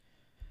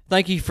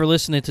Thank you for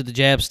listening to the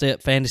Jab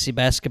Step Fantasy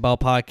Basketball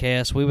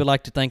Podcast. We would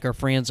like to thank our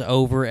friends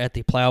over at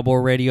the Plowboy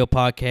Radio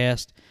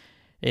Podcast.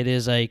 It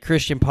is a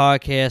Christian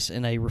podcast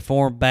in a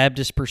Reformed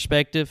Baptist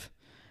perspective.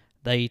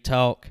 They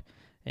talk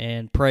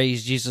and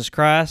praise Jesus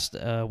Christ.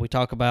 We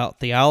talk about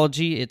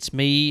theology. It's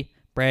me,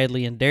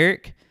 Bradley, and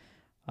Derek.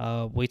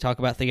 We talk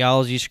about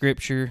theology,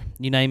 scripture,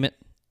 you name it,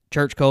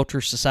 church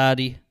culture,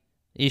 society,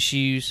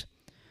 issues.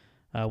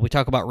 We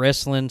talk about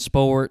wrestling,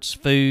 sports,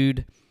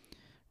 food.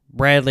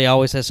 Bradley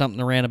always has something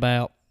to rant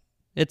about.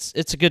 It's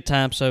a good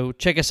time, so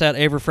check us out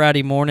every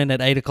Friday morning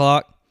at 8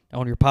 o'clock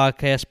on your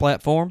podcast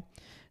platform.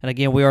 And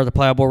again, we are the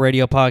Plowboy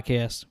Radio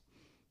Podcast.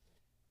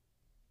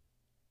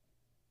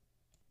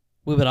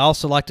 We would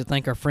also like to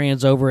thank our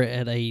friends over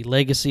at a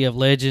Legacy of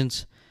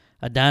Legends,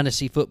 a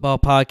Dynasty Football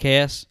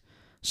podcast,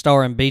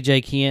 starring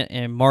BJ Kent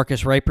and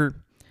Marcus Raper.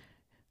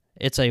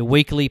 It's a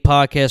weekly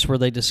podcast where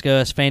they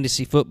discuss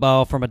fantasy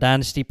football from a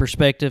dynasty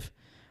perspective.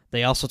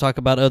 They also talk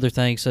about other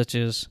things such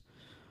as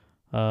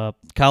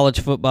college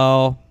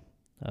football,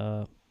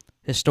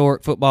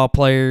 historic football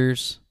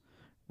players.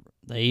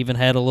 They even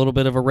had a little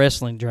bit of a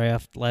wrestling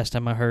draft last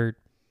time I heard.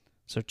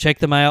 So check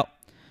them out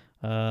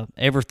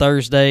every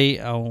Thursday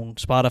on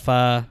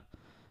Spotify,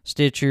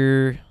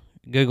 Stitcher,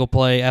 Google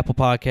Play, Apple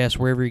Podcasts,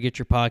 wherever you get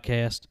your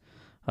podcast.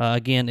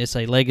 Again, it's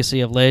a Legacy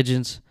of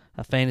Legends,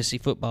 a fantasy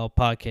football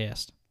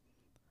podcast.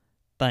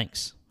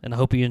 Thanks, and I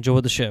hope you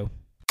enjoyed the show.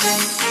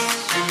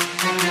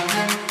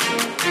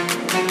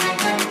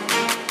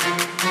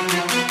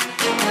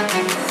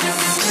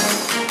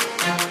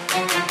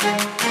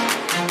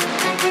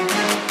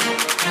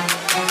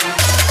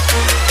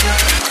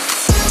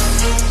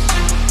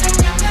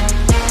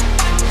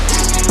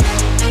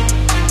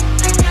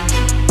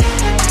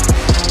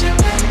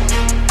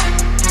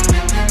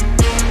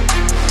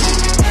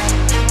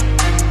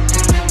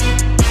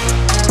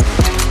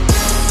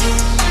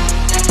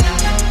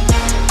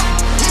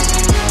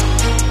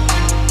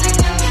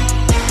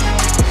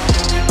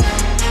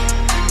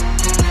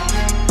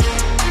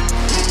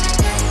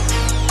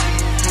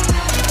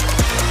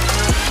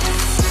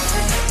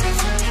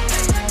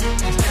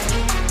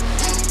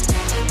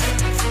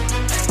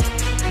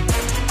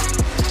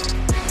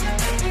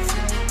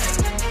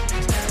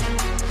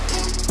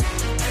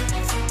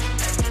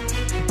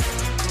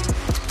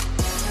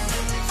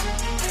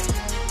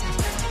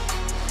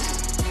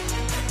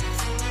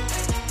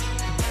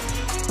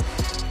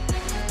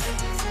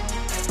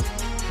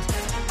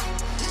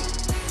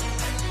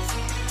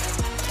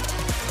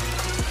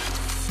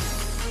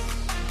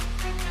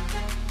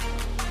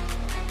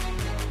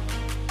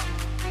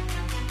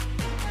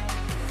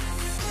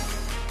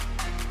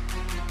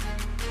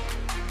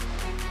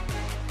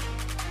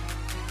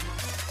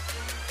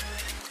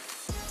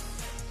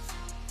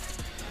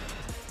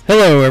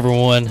 Hello,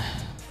 everyone.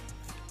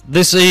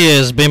 This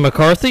is Ben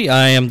McCarthy.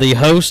 I am the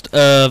host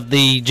of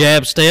the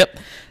Jab Step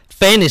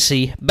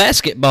Fantasy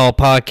Basketball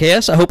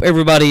Podcast. I hope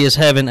everybody is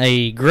having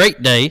a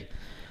great day.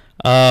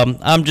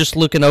 I'm just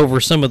looking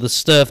over some of the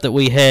stuff that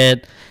we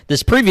had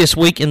this previous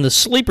week in the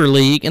Sleeper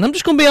League, and I'm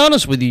just going to be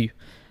honest with you.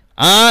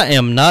 I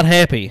am not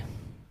happy.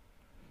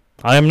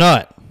 I am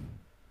not.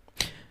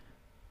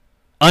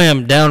 I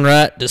am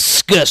downright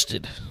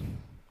disgusted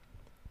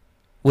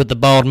with the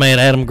bald man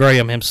Adam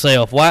Graham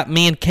himself. White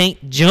men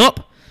can't jump.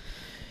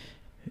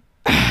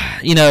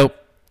 You know,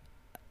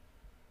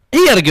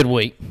 he had a good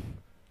week.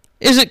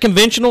 Is it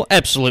conventional?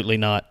 Absolutely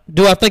not.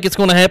 Do I think it's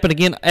going to happen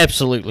again?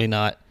 Absolutely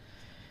not.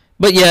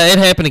 But yeah, it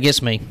happened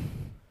against me.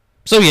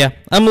 So yeah,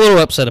 I'm a little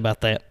upset about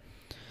that.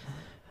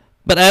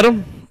 But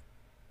Adam,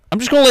 I'm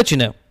just going to let you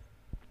know.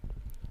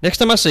 Next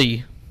time I see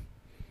you,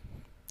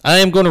 I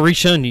am going to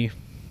reshun you.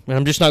 And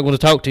I'm just not going to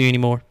talk to you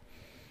anymore.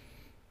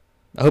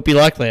 I hope you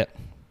like that,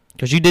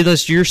 because you did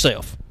this to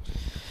yourself.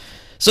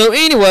 So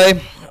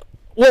anyway,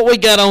 what we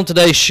got on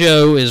today's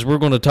show is we're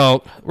going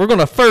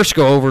to first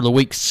go over the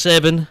Week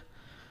 7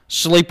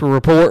 Sleeper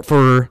Report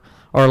for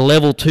our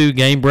Level 2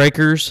 Game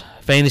Breakers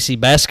Fantasy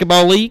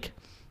Basketball League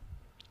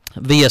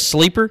via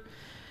Sleeper.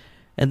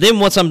 And then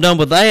once I'm done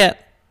with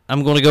that,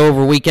 I'm going to go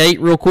over Week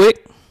 8 real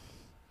quick.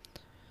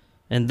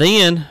 And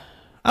then,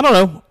 I don't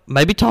know,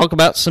 maybe talk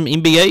about some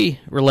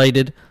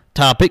NBA-related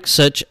topics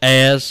such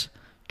as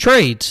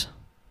trades.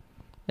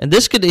 And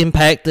this could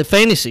impact the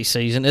fantasy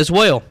season as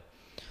well.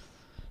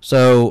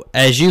 So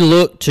as you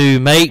look to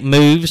make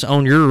moves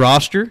on your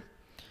roster,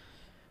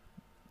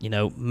 you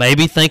know,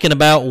 maybe thinking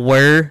about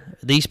where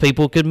these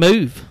people could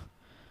move.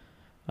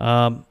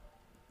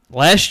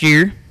 Last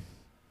year,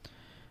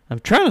 I'm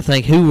trying to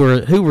think who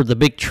were the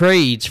big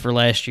trades for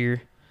last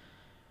year.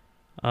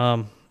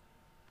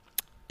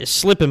 It's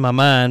slipping my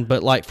mind,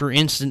 but like for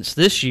instance,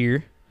 this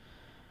year,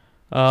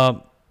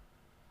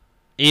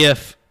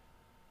 if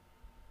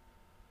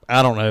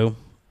I don't know,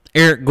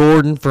 Eric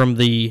Gordon from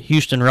the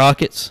Houston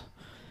Rockets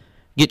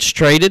gets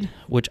traded,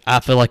 which I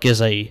feel like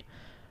is a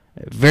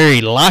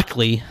very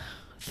likely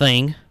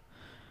thing,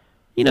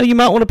 you know, you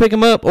might want to pick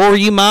him up, or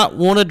you might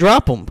want to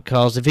drop him,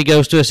 because if he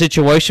goes to a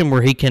situation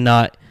where he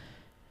cannot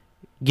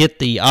get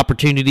the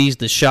opportunities,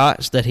 the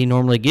shots that he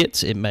normally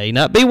gets, it may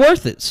not be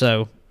worth it.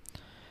 So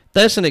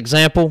that's an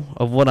example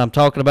of what I'm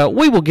talking about.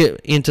 We will get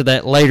into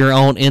that later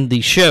on in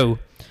the show.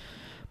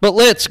 But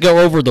let's go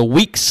over the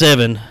Week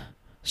 7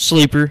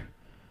 Sleeper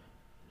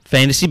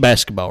Fantasy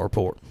Basketball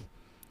Report.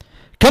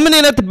 Coming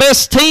in at the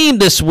best team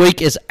this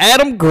week is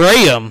Adam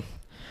Graham.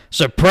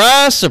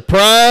 Surprise,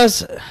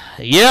 surprise.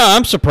 Yeah,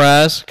 I'm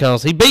surprised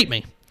because he beat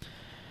me.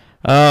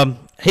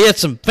 He had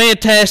some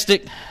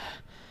fantastic,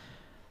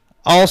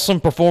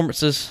 awesome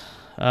performances.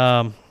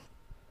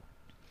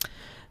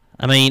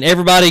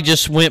 Everybody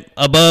just went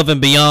above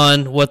and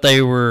beyond what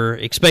they were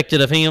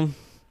expected of him.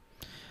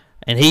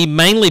 And he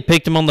mainly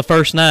picked him on the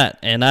first night.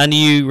 And I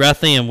knew right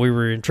then we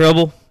were in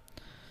trouble.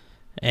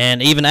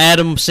 And even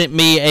Adam sent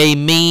me a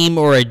meme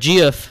or a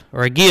GIF,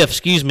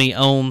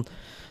 on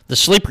the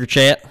Sleeper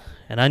chat.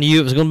 And I knew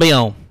it was going to be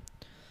on.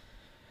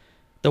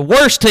 The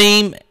worst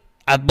team,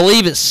 I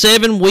believe it's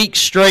 7 weeks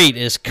straight,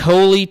 is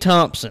Coley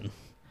Thompson.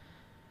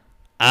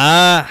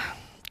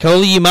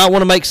 Coley, you might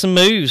want to make some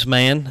moves,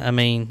 man.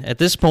 At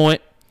this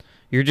point,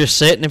 you're just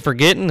setting and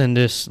forgetting and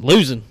just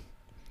losing.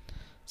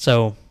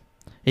 So,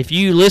 if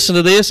you listen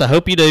to this, I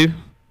hope you do.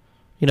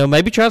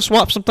 Maybe try to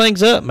swap some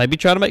things up. Maybe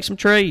try to make some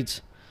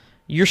trades.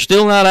 You're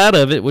still not out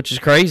of it, which is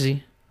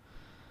crazy.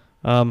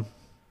 Anyway,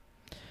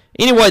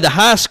 the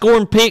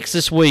high-scoring picks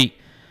this week.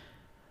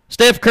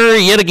 Steph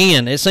Curry, yet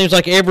again. It seems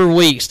like every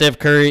week Steph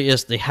Curry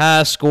is the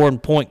highest-scoring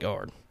point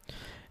guard.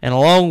 And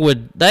along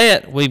with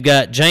that, we've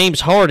got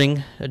James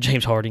Harden for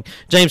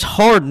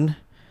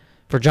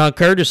John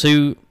Curtis,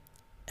 who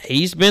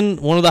he's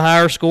been one of the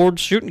higher-scored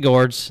shooting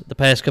guards the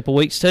past couple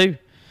weeks too.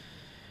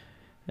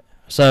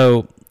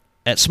 So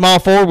at small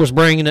forward was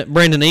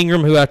Brandon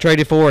Ingram, who I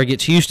traded for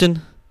against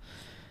Houston.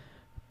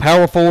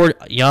 Power forward,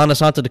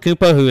 Giannis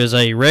Antetokounmpo, who is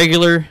a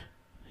regular,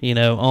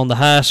 on the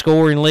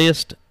high-scoring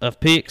list of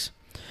picks.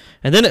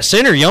 And then at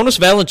center, Jonas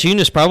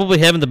Valanciunas probably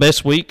having the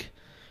best week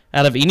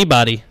out of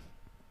anybody.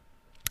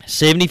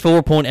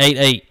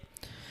 74.88.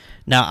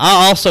 Now,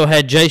 I also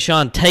had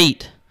Jayshawn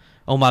Tate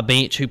on my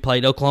bench who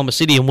played Oklahoma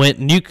City and went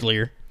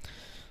nuclear.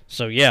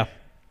 So, yeah,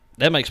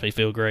 that makes me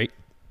feel great.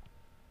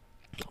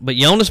 But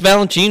Jonas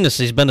Valanciunas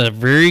has been a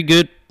very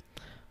good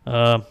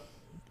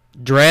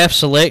draft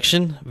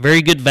selection,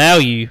 very good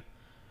value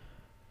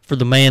for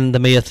the man, the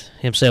myth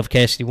himself,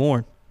 Cassidy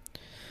Warren.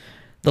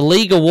 The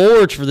league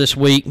awards for this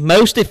week,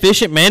 most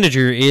efficient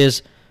manager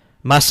is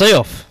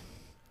myself.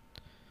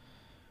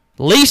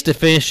 Least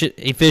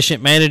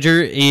efficient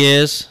manager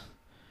is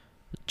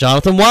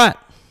Jonathan White.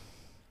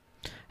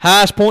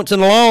 Highest points in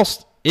the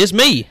loss is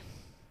me,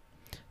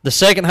 the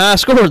second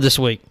highest scorer this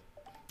week,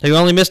 who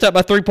only missed out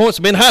by 3 points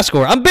and been high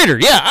scorer. I'm bitter.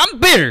 Yeah, I'm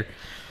bitter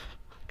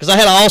because I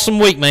had an awesome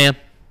week, man.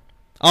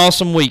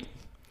 Awesome week.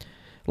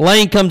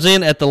 Lane comes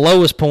in at the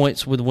lowest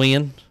points with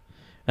win,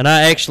 and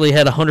I actually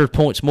had 100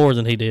 points more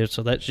than he did,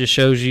 so that just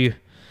shows you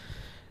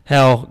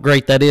how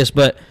great that is.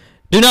 But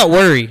do not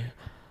worry.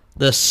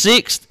 The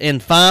 6th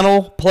and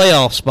final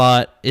playoff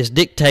spot is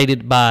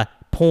dictated by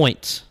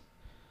points.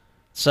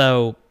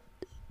 So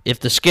if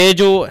the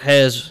schedule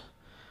has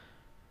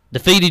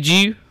defeated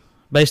you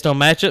based on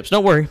matchups,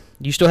 don't worry.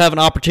 You still have an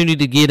opportunity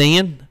to get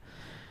in.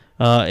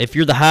 If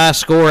you're the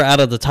highest scorer out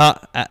of the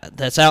top,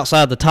 that's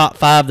outside the top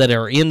 5 that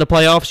are in the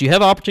playoffs, you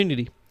have an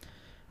opportunity.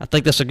 I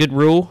think that's a good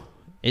rule.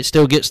 It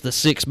still gets the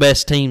 6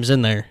 best teams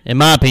in there, in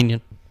my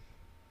opinion.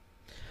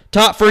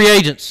 Top free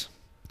agents.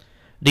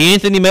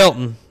 DeAnthony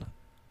Melton.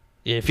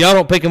 If y'all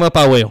don't pick him up,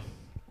 I will.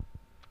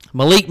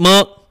 Malik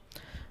Monk,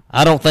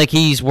 I don't think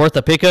he's worth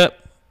a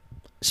pickup,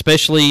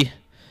 especially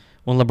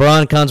when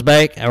LeBron comes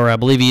back, or I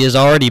believe he is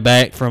already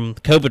back from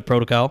COVID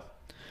protocol.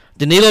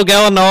 Danilo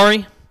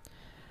Gallinari,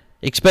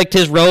 expect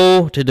his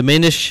role to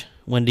diminish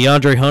when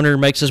DeAndre Hunter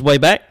makes his way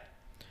back.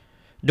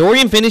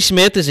 Dorian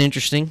Finney-Smith is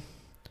interesting.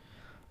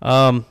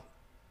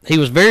 He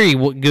was very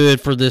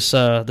good for this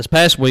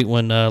past week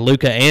when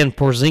Luka and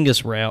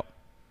Porzingis were out.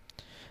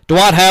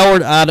 Dwight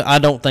Howard, I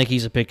don't think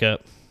he's a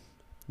pickup,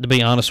 to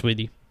be honest with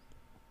you.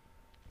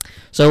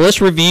 So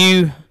let's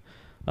review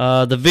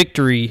the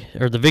victors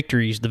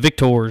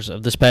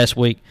of this past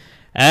week.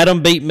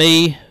 Adam beat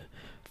me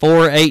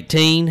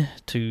 418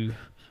 to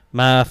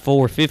my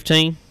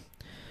 415.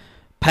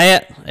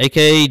 Pat,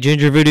 a.k.a.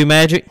 Ginger Voodoo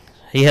Magic,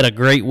 he had a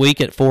great week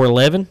at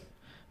 411,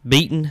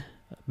 beating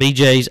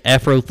BJ's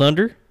Afro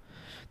Thunder.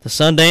 The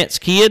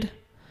Sundance Kid,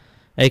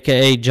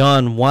 a.k.a.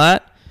 John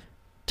White,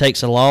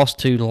 takes a loss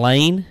to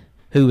Lane,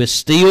 who is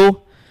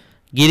still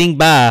getting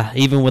by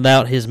even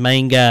without his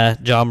main guy,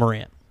 Ja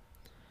Morant.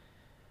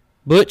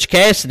 Butch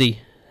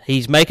Cassidy,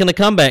 he's making a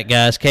comeback,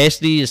 guys.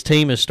 Cassidy's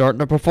team is starting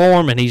to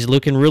perform, and he's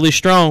looking really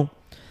strong.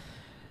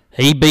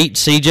 He beat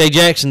C.J.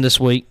 Jackson this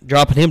week,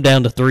 dropping him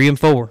down to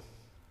 3-4.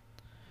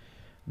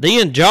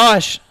 Then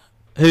Josh,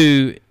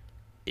 who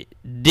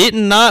did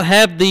not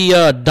have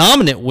the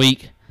dominant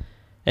week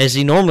as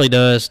he normally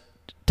does,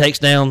 takes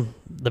down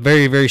the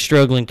very, very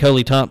struggling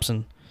Coley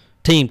Thompson,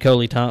 Team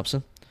Coley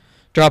Thompson,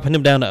 dropping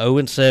him down to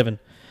 0-7.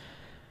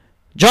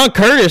 John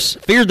Curtis,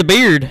 feared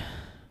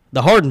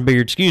the Harden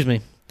Beard,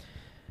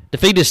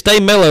 defeated Stay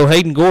Mellow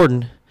Hayden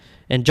Gordon,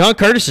 and John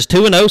Curtis is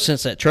 2-0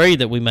 since that trade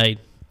that we made.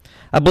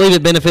 I believe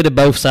it benefited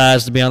both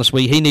sides, to be honest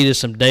with you. He needed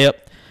some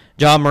depth.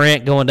 John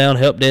Morant going down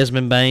helped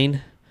Desmond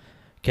Bain.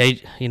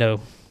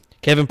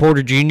 Kevin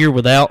Porter Jr.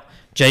 without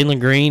Jalen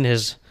Green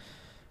has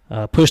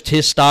pushed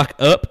his stock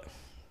up.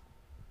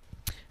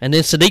 And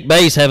then Saddiq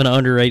Bey's having an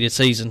underrated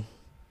season.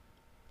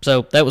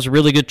 So that was a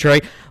really good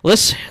trade.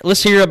 Let's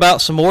hear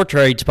about some more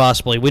trades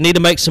possibly. We need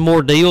to make some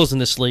more deals in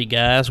this league,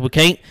 guys. We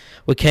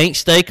can't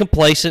stay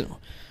complacent.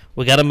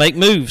 We got to make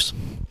moves.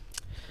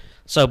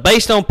 So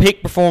based on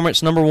pick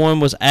performance, number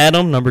 1 was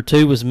Adam, number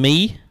 2 was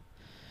me,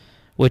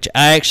 which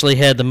I actually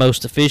had the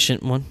most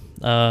efficient one.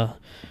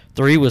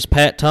 3 was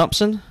Pat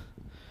Thompson.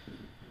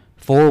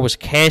 4 was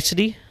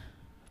Cassidy.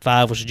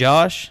 5 was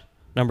Josh.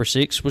 Number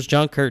 6 was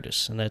John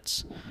Curtis, and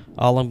that's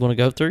all I'm going to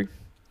go through.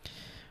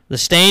 The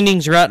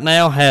standings right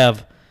now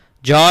have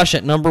Josh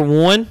at number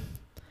 1,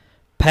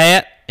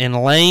 Pat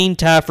and Lane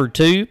tie for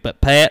 2, but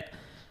Pat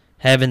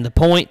having the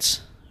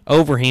points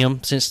over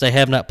him since they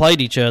have not played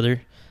each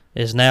other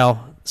is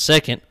now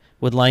second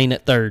with Lane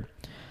at third.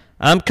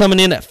 I'm coming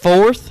in at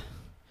 4th.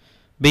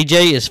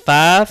 BJ is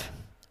 5,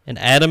 and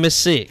Adam is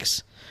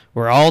 6.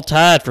 We're all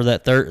tied for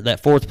that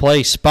 4th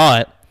place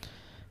spot.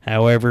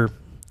 However,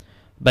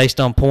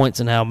 based on points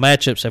and how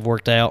matchups have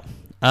worked out,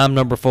 I'm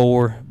number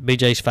 4,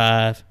 BJ's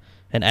 5,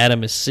 and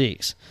Adam is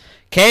 6.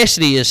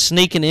 Cassidy is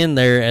sneaking in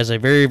there as a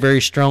very,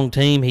 very strong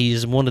team. He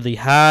is one of the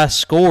high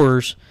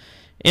scorers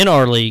in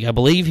our league. I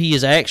believe he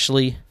is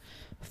actually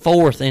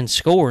 4th in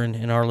scoring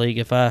in our league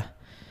if I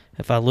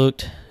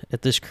looked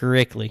at this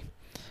correctly.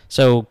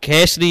 So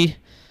Cassidy,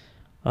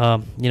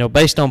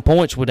 based on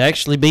points, would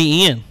actually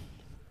be in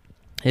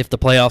if the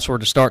playoffs were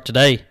to start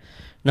today.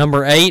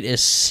 Number 8 is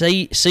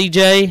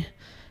CJ.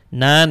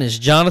 9 is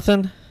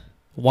Jonathan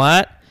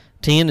White.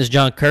 10 is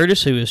John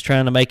Curtis, who is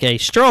trying to make a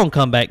strong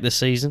comeback this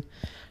season.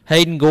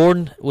 Hayden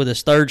Gordon, with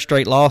his 3rd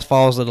straight loss,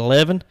 falls at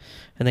 11.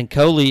 And then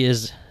Coley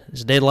is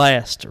dead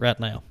last right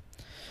now.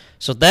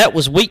 So that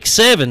was week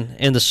 7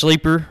 in the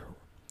sleeper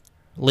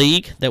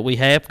league that we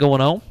have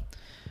going on.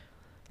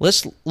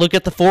 Let's look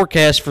at the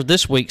forecast for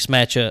this week's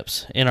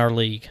matchups in our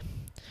league.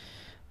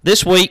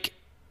 This week,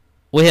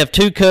 we have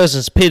 2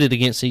 cousins pitted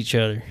against each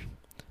other.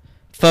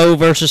 Foe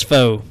versus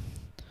foe.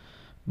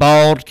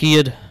 Bald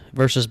kid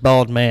versus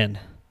bald man.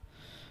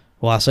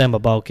 Well, I say I'm a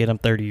bald kid. I'm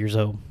 30 years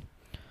old.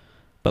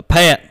 But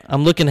Pat,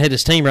 I'm looking at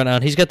his team right now,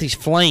 and he's got these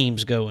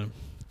flames going.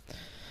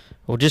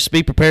 Well, just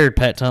be prepared,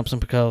 Pat Thompson,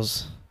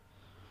 because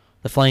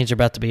the flames are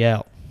about to be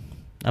out.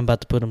 I'm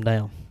about to put them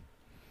down.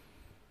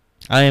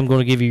 I am going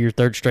to give you your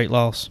 3rd straight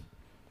loss.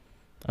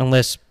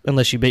 Unless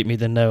you beat me,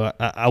 then no,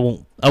 I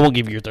won't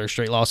give you your 3rd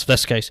straight loss if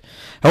that's the case.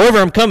 However,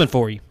 I'm coming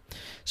for you.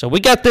 So we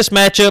got this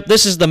matchup.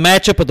 This is the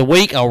matchup of the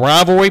week, a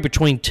rivalry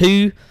between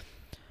 2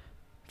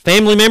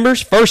 family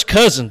members, first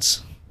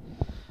cousins.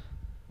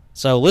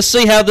 So let's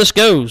see how this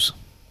goes.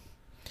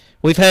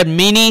 We've had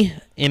many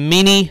and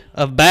many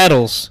of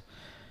battles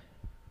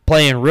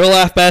playing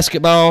real-life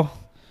basketball,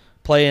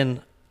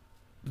 playing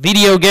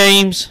video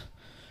games,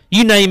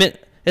 you name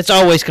it. It's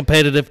always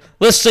competitive.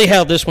 Let's see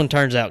how this one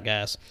turns out,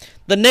 guys.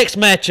 The next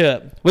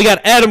matchup, we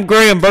got Adam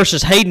Graham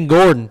versus Hayden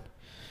Gordon.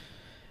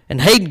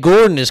 And Hayden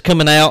Gordon is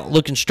coming out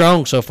looking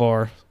strong so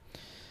far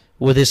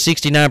with his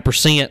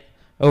 69%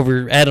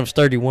 over Adam's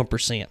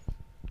 31%.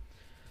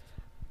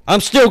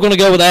 I'm still going to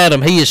go with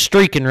Adam. He is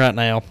streaking right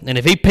now. And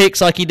if he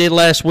picks like he did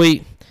last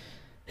week,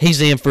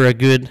 he's in for a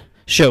good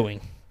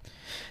showing.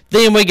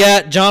 Then we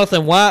got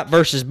Jonathan White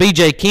versus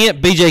B.J.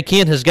 Kent. B.J.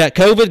 Kent has got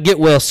COVID. Get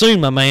well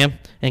soon, my man.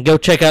 And go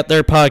check out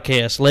their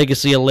podcast,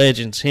 Legacy of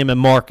Legends, him and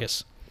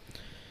Marcus.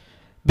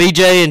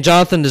 B.J. and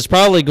Jonathan is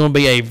probably going to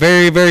be a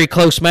very, very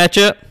close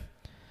matchup.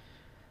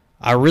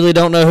 I really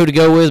don't know who to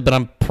go with, but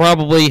I'm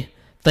probably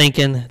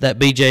thinking that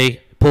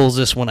B.J. pulls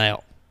this one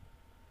out.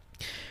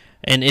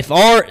 And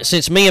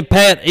since me and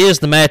Pat is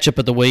the matchup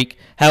of the week,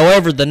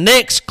 however, the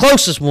next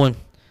closest one,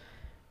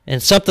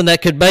 and something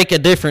that could make a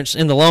difference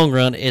in the long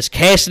run, is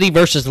Cassidy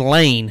versus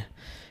Lane.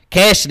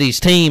 Cassidy's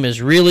team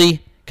is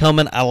really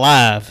coming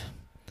alive.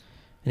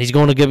 And he's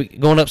going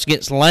up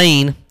against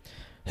Lane,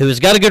 who has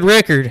got a good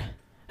record.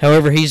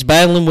 However, he's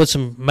battling with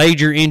some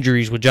major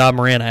injuries with John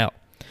Morant out.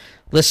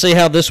 Let's see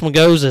how this one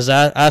goes, as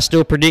I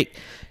still predict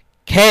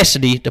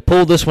Cassidy to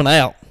pull this one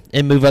out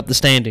and move up the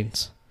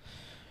standings.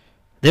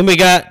 Then we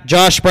got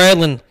Josh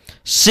Spradlin,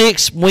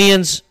 6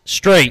 wins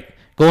straight,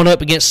 going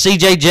up against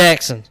C.J.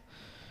 Jackson.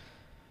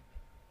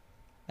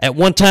 At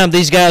one time,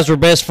 these guys were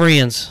best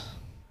friends,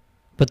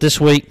 but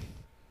this week,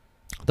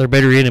 they're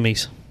better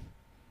enemies.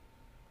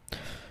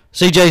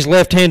 C.J.'s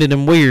left-handed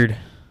and weird,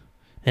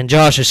 and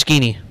Josh is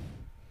skinny,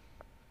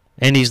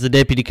 and he's the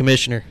deputy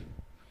commissioner.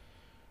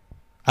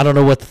 I don't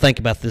know what to think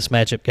about this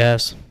matchup,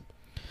 guys.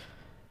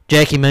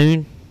 Jackie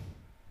Moon,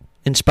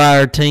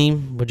 inspired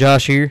team with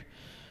Josh here,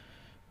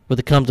 with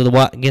the come to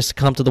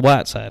the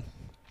white side.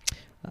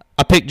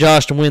 I picked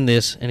Josh to win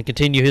this and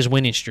continue his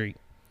winning streak.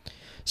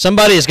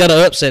 Somebody has got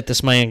to upset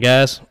this man,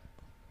 guys.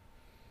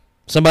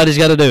 Somebody's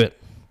got to do it.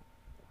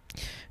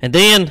 And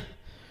then,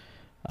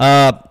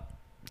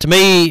 to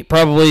me,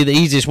 probably the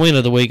easiest win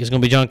of the week is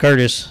going to be John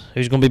Curtis,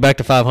 who's going to be back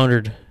to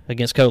 500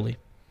 against Coley.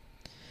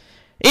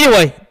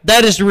 Anyway,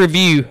 that is the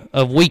review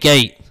of Week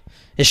 8.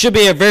 It should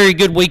be a very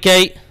good Week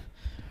 8.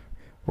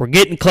 We're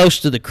getting close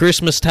to the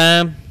Christmas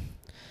time,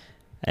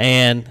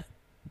 and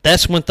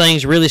that's when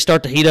things really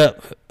start to heat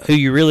up, who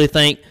you really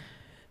think.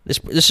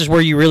 This is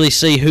where you really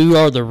see who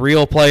are the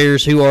real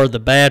players, who are the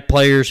bad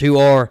players, who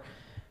are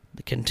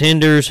the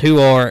contenders, who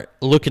are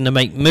looking to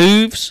make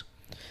moves.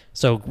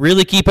 So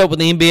really keep up with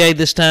the NBA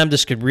this time.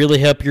 This could really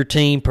help your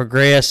team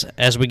progress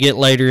as we get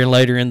later and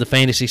later in the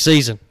fantasy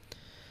season.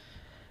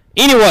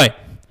 Anyway,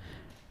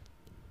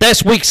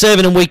 that's Week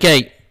 7 and Week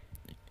 8.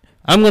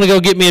 I'm going to go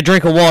get me a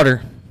drink of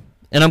water,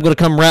 and I'm going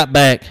to come right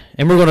back,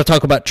 and we're going to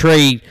talk about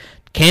trade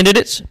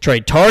candidates,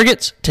 trade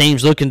targets,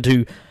 teams looking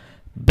to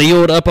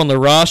build up on the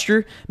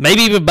roster,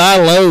 maybe even buy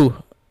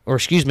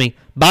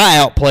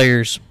out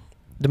players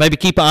to maybe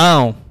keep an eye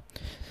on.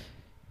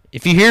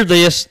 If you hear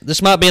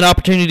this might be an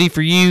opportunity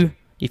for you,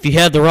 if you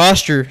have the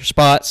roster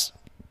spots,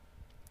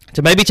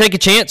 to maybe take a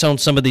chance on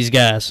some of these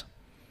guys.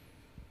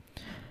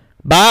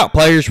 Buyout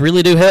players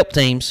really do help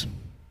teams,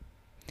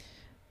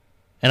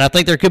 and I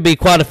think there could be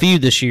quite a few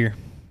this year.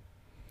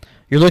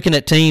 You're looking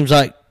at teams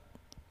like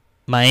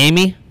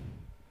Miami,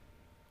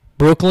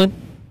 Brooklyn,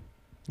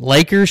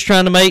 Lakers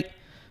trying to make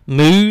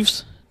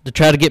moves to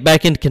try to get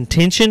back into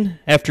contention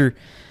after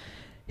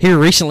here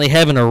recently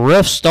having a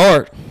rough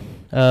start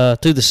to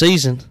the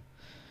season.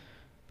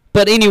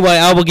 But anyway,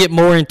 I will get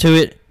more into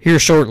it here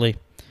shortly.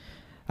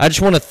 I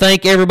just want to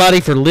thank everybody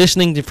for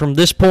listening from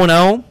this point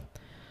on.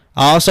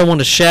 I also want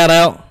to shout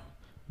out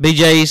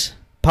BJ's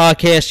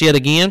podcast yet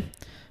again.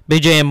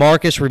 BJ and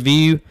Marcus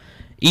review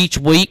each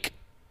week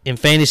in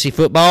fantasy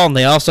football, and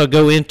they also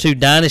go into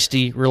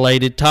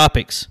dynasty-related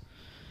topics.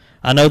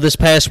 I know this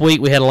past week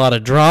we had a lot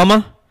of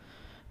drama,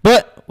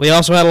 but we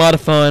also had a lot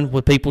of fun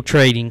with people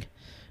trading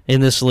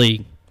in this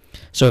league.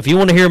 So if you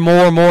want to hear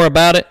more and more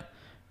about it,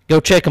 go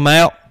check them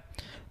out.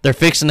 They're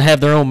fixing to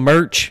have their own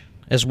merch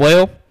as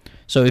well.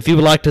 So if you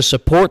would like to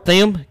support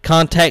them,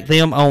 contact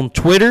them on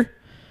Twitter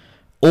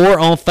or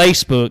on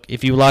Facebook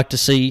if you would like to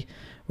see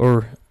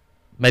or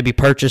maybe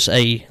purchase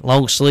a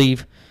long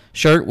sleeve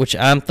shirt, which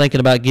I'm thinking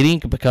about getting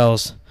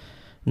because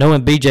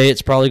knowing BJ,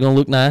 it's probably going to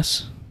look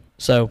nice.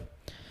 So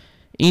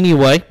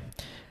anyway,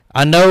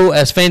 I know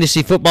as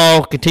fantasy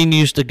football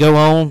continues to go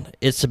on,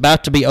 it's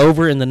about to be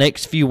over in the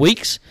next few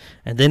weeks,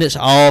 and then it's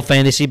all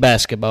fantasy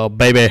basketball,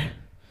 baby.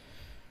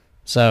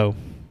 So,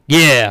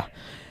 yeah.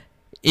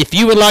 If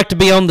you would like to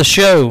be on the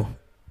show,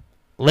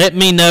 let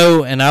me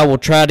know, and I will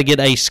try to get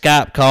a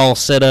Skype call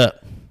set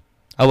up.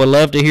 I would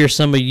love to hear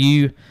some of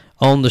you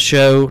on the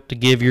show to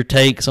give your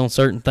takes on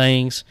certain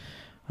things.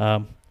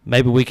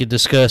 Maybe we could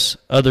discuss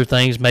other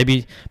things,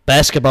 maybe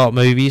basketball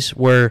movies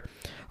where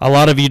a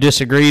lot of you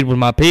disagreed with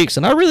my picks,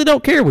 and I really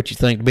don't care what you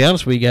think, to be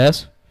honest with you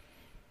guys.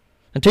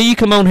 Until you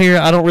come on here,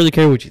 I don't really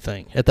care what you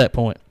think at that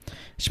point.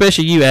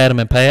 Especially you, Adam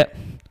and Pat.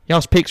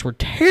 Y'all's picks were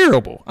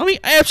terrible. I mean,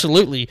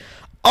 absolutely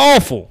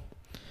awful.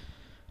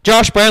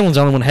 Josh Brown's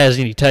the only one that has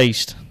any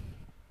taste.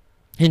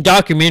 In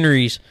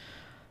documentaries,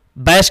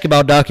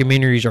 basketball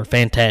documentaries are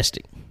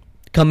fantastic.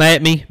 Come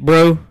at me,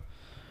 bro.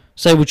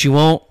 Say what you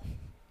want.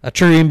 A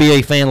true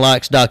NBA fan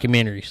likes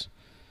documentaries.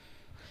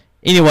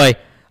 Anyway,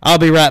 I'll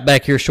be right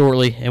back here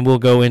shortly, and we'll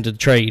go into the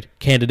trade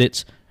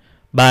candidates,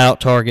 buyout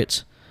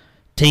targets,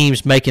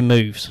 teams making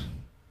moves.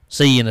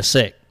 See you in a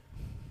sec.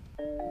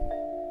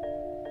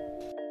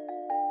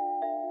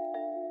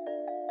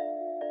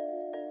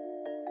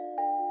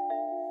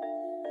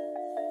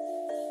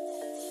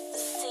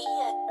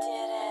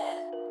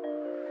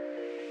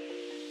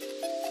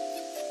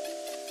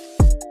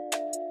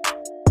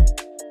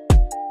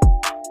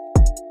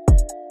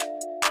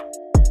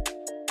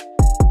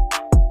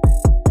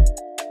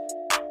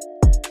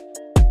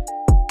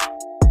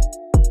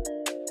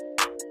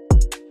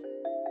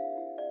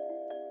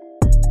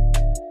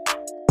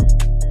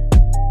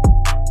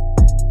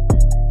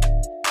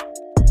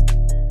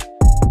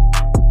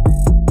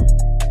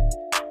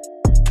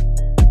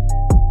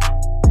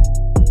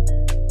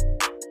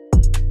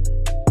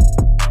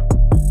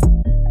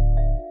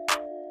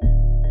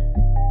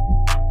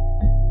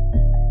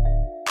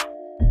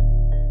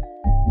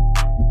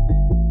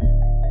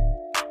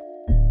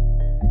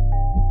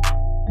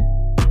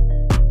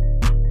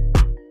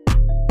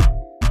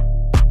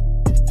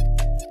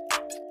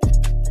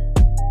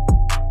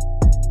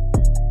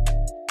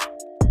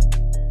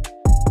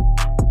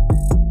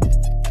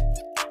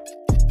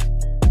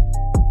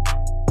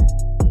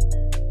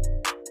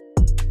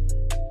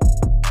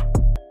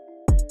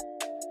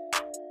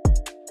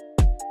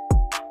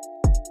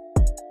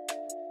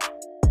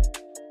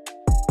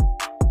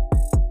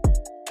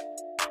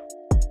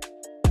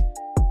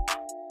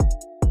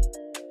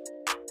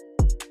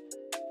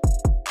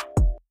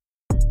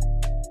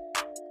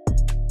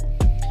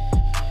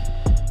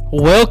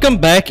 Welcome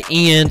back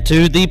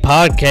into the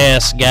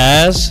podcast,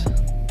 guys.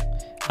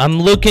 I'm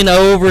looking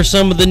over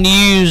some of the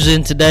news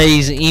in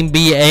today's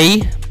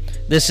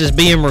NBA. This is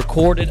being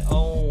recorded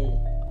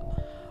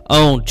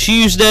on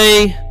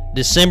Tuesday,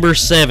 December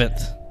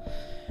 7th.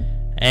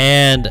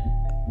 And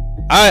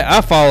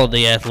I follow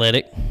The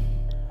Athletic.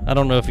 I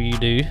don't know if you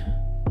do.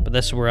 but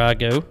that's where I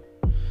go.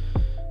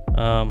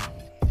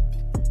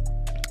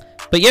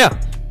 But yeah.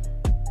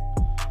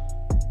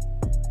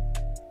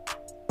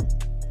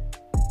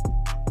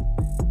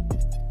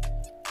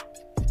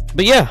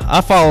 But yeah,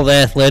 I follow The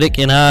Athletic,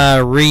 and I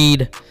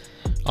read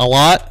a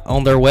lot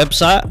on their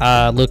website.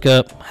 I look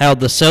up how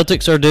the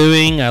Celtics are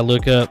doing. I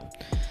look up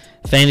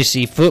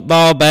fantasy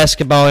football,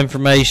 basketball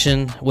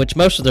information, which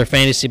most of their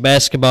fantasy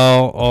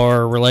basketball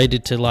are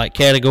related to like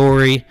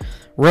category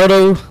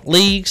roto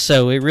leagues,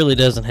 so it really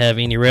doesn't have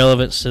any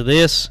relevance to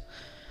this.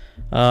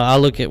 I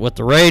look at what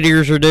the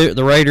Raiders are doing.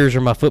 The Raiders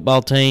are my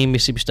football team,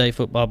 Mississippi State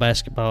football,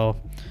 basketball.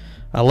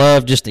 I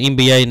love just the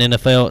NBA and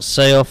NFL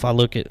itself. I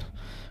look at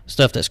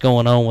stuff that's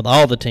going on with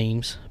all the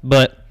teams.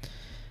 But,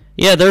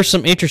 yeah, there's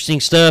some interesting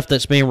stuff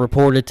that's being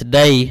reported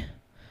today.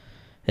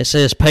 It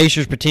says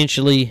Pacers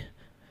potentially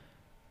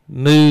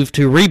move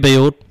to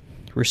rebuild,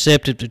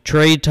 receptive to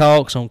trade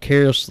talks on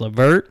Karis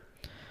LeVert,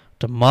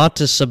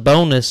 Domantas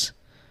Sabonis,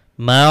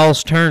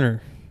 Miles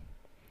Turner.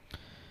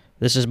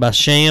 This is by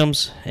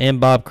Shams and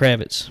Bob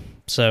Kravitz.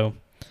 So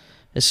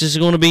this is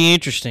going to be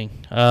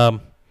interesting.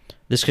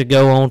 This could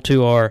go on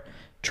to our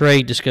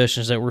trade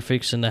discussions that we're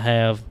fixing to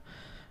have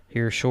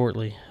here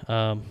shortly.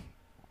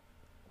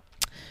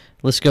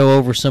 Let's go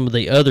over some of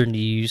the other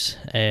news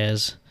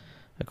as,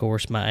 of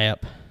course, my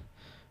app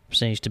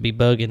seems to be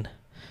bugging.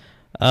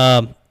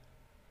 Neil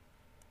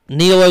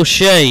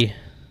O'Shea.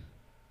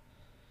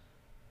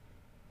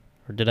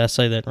 Or did I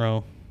say that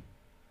wrong?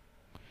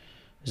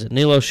 Is it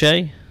Neil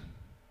O'Shea?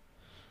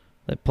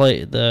 That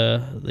played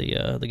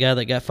the guy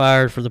that got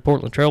fired for the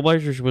Portland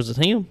Trailblazers. Was it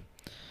him?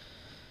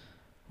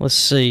 Let's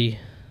see.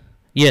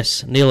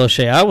 Yes, Neil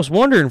O'Shea. I was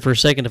wondering for a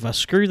second if I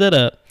screwed that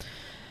up.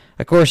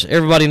 Of course,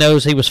 everybody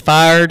knows he was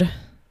fired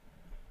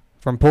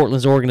from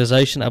Portland's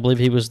organization. I believe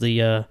he was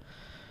the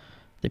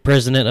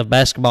president of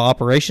basketball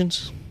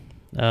operations.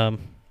 Yeah.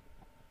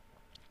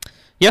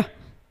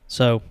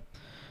 So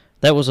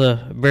that was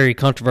a very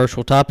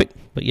controversial topic.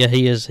 But yeah,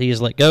 he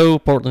is let go.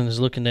 Portland is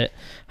looking at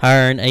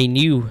hiring a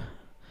new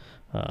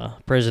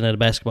president of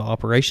basketball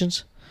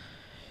operations.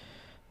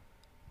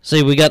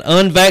 See, we got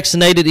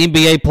unvaccinated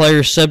NBA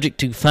players subject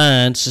to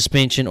fine,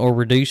 suspension, or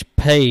reduced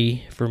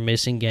pay for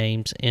missing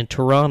games in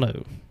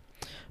Toronto.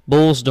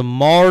 Bulls'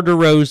 DeMar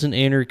DeRozan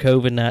entered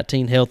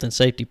COVID-19 health and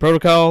safety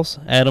protocols.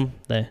 Adam,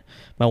 they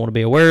might want to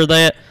be aware of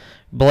that.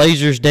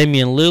 Blazers'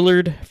 Damian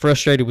Lillard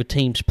frustrated with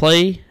team's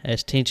play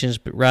as tension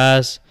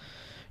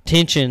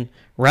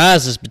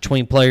rises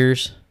between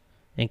players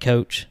and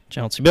coach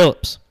Chauncey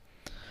Billups.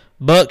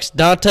 Bucks'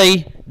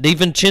 Dante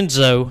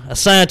DiVincenzo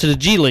assigned to the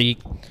G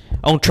League,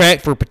 on track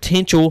for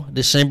potential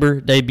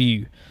December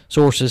debut.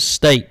 Sources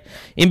state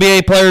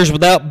NBA players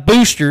without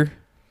booster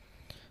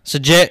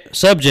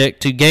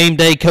subject to game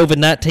day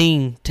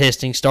COVID-19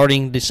 testing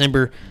starting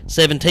December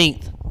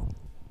 17th.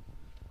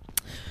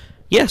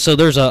 Yeah, so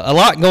there's a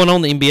lot going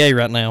on in the NBA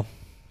right now.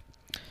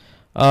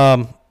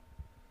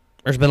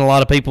 There's been a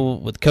lot of people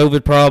with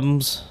COVID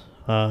problems.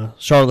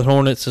 Charlotte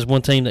Hornets is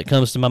one team that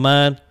comes to my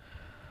mind.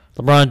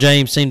 LeBron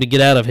James seemed to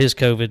get out of his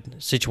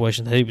COVID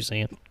situation that he was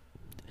in,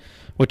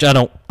 which I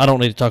don't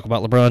need to talk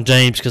about LeBron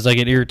James because I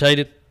get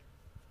irritated.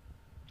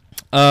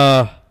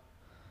 So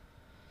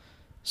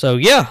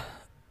yeah,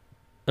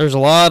 there's a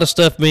lot of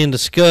stuff being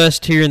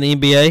discussed here in the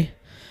NBA.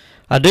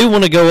 I do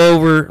want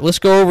to let's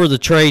go over the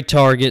trade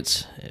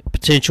targets,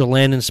 potential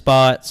landing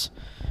spots,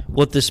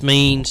 what this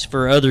means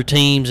for other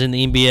teams in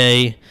the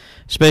NBA,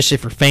 especially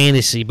for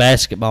fantasy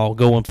basketball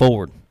going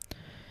forward.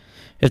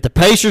 If the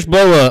Pacers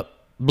blow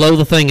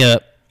the thing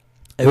up,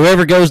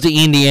 whoever goes to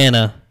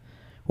Indiana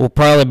will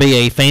probably be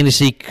a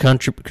fantasy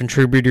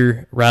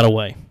contributor right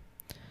away.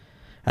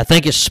 I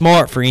think it's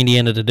smart for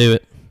Indiana to do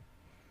it.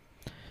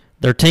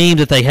 Their team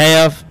that they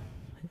have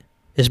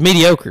is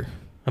mediocre.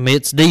 I mean,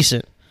 it's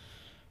decent,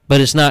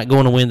 but it's not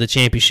going to win the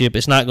championship.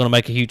 It's not going to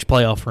make a huge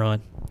playoff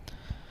run.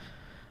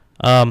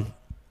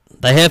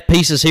 They have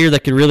pieces here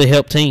that could really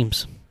help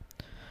teams.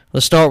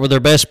 Let's start with their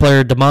best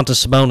player,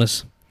 Domantas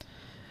Sabonis.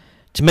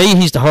 To me,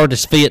 he's the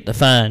hardest fit to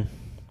find.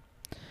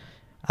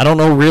 I don't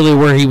know really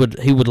where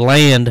he would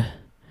land.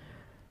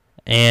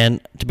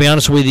 And to be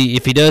honest with you,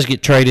 if he does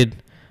get traded,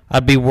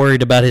 I'd be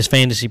worried about his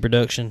fantasy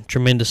production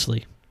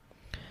tremendously.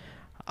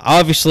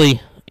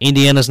 Obviously,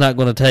 Indiana's not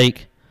going to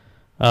take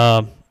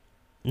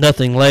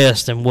nothing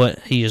less than what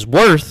he is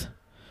worth,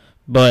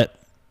 but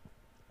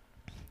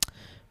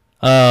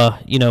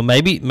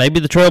maybe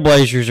the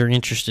Trailblazers are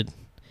interested.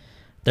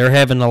 They're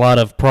having a lot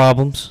of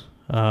problems.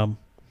 I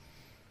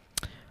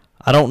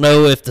don't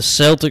know if the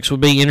Celtics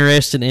would be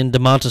interested in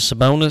Domantas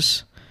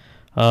Sabonis.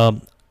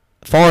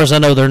 As far as I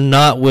know, they're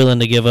not willing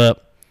to give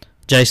up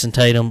Jason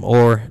Tatum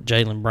or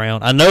Jaylen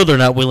Brown. I know they're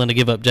not willing to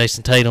give up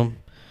Jason Tatum,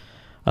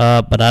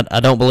 but I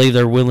don't believe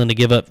they're willing to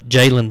give up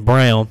Jaylen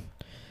Brown.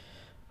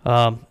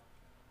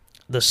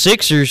 The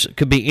Sixers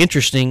could be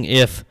interesting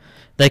if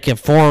they can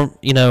form,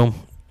 to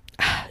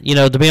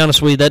be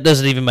honest with you, that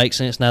doesn't even make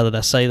sense now that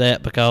I say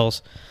that,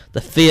 because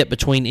the fit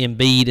between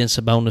Embiid and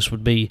Sabonis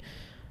would be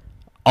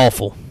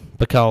awful,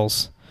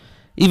 because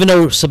even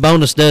though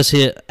Sabonis does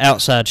hit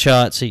outside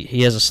shots,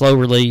 he has a slow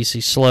release.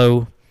 He's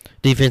slow.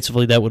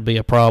 Defensively, that would be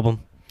a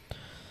problem.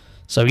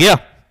 So, yeah.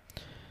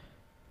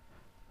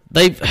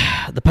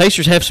 The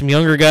Pacers have some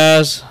younger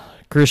guys.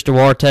 Chris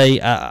Duarte,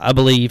 I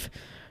believe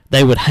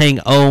they would hang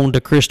on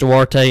to Chris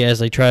Duarte as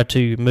they try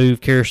to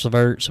move Karis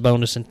LeVert,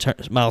 Sabonis,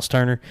 and Miles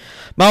Turner.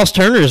 Miles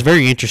Turner is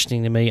very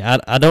interesting to me.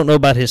 I don't know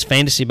about his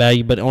fantasy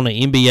value, but on an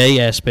NBA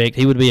aspect,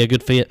 he would be a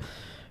good fit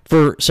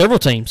for several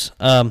teams.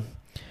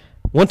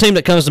 One team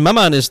that comes to my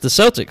mind is the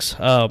Celtics.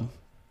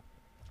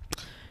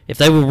 If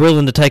they were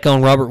willing to take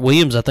on Robert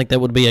Williams, I think that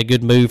would be a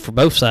good move for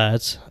both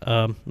sides.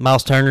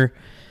 Miles Turner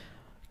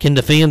can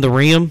defend the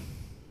rim.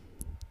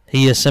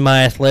 He is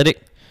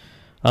semi-athletic.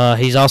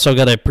 He's also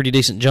got a pretty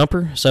decent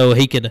jumper, so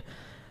he could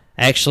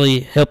actually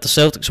help the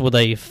Celtics with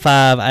a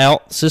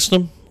 5-out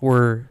system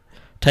where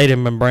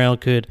Tatum and Brown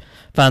could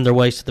find their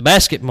ways to the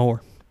basket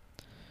more.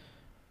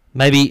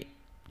 Maybe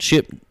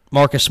ship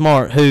Marcus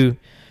Smart,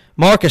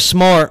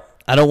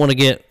 I don't want to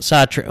get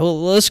sidetracked.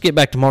 Well, let's get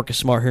back to Marcus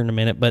Smart here in a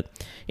minute, but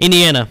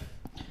Indiana,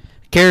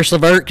 Karis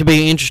LeVert could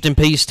be an interesting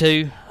piece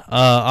too.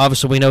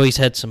 Obviously, we know he's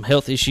had some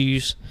health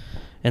issues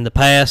in the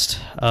past.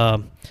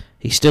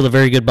 He's still a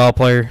very good ball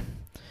player.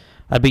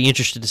 I'd be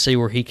interested to see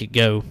where he could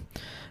go.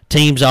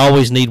 Teams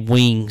always need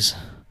wings.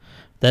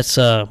 That's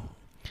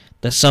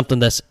something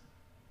that's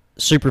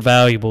super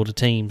valuable to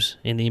teams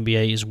in the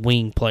NBA is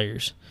wing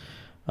players.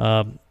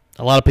 A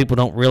lot of people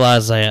don't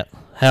realize that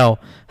how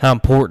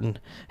important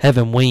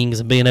having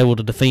wings and being able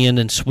to defend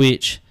and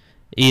switch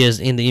is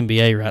in the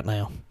NBA right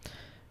now.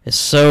 It's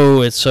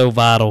so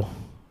vital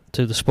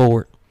to the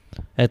sport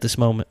at this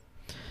moment.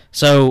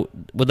 So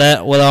with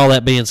all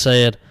that being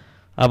said,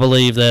 I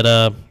believe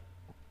that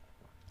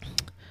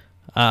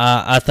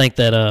I think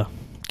that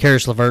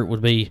Karis LeVert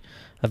would be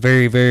a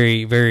very,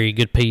 very, very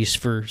good piece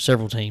for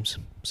several teams.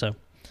 So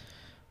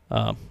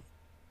I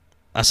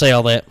say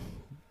all that.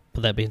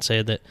 With that being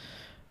said, that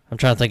I'm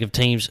trying to think of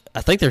teams.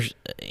 I think there's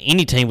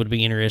any team would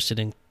be interested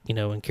in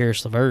in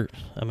Karis LeVert.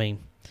 I mean,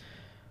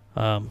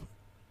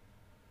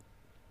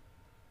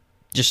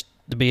 just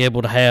to be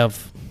able to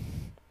have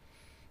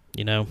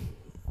a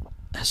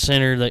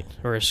center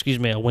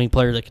a wing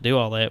player that could do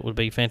all that would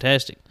be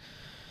fantastic.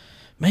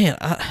 Man,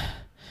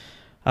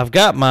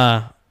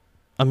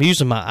 I'm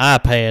using my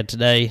iPad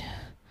today,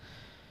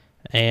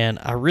 and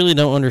I really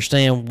don't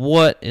understand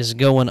what is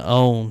going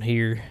on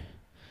here.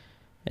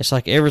 It's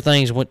like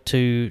everything's went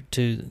to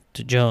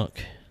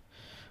junk.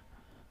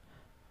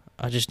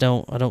 I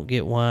don't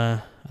get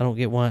why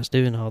it's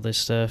doing all this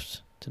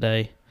stuff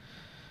today.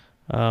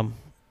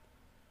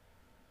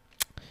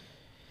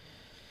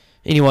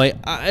 Anyway,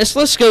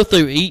 let's go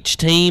through each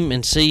team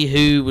and see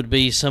who would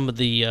be some of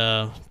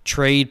the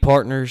trade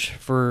partners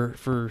for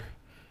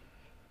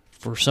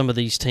some of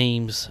these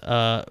teams,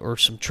 or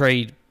some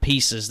trade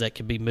pieces that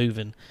could be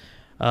moving.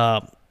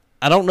 I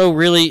don't know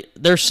really.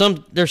 There's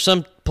some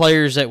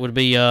players that would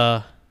be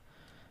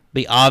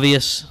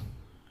obvious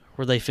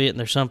where they fit, and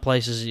there's some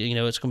places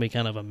it's going to be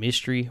kind of a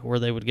mystery where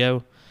they would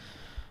go.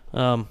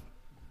 I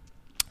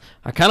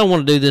kind of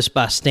want to do this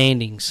by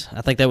standings.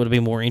 I think that would be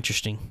more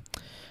interesting.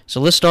 So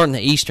let's start in the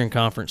Eastern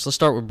Conference. Let's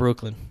start with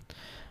Brooklyn.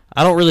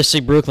 I don't really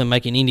see Brooklyn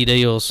making any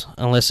deals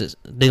unless it's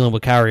dealing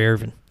with Kyrie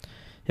Irving.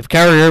 If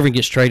Kyrie Irving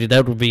gets traded,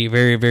 that would be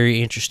very,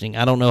 very interesting.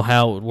 I don't know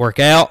how it would work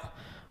out.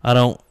 I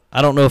don't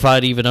know if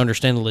I'd even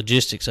understand the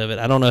logistics of it.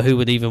 I don't know who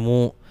would even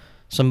want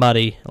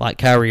somebody like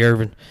Kyrie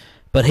Irving.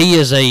 But he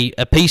is a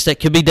piece that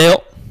could be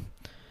dealt.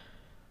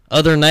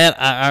 Other than that,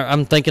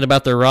 I'm thinking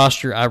about their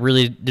roster. I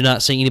really do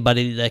not see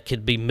anybody that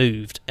could be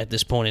moved at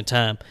this point in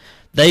time.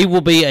 They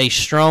will be a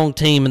strong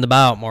team in the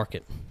buyout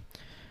market.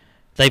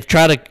 They've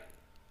tried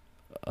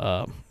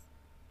to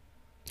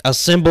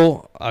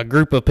assemble a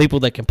group of people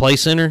that can play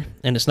center,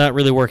 and it's not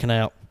really working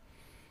out.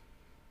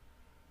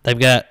 They've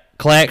got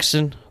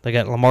Claxton, they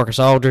got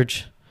LaMarcus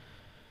Aldridge,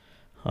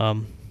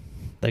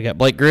 they got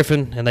Blake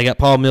Griffin, and they got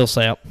Paul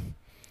Millsap.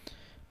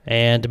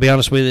 And to be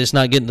honest with you, it's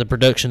not getting the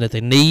production that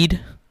they need.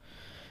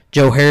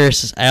 Joe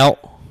Harris is out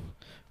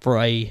for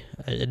a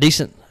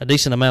decent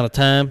amount of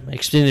time,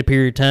 extended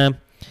period of time.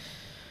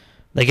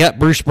 They got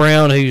Bruce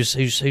Brown, who's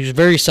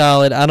very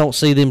solid. I don't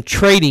see them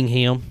trading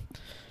him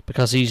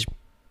because he's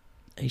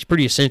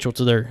pretty essential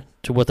to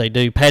what they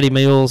do. Patty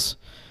Mills.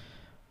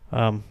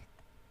 To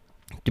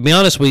be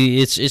honest with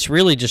you, it's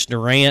really just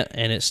Durant,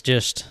 and it's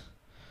Durant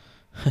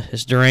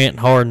and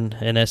Harden,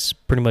 and that's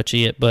pretty much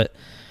it. But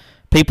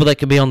people that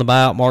could be on the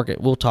buyout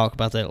market, we'll talk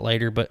about that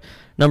later. But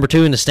number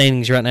 2 in the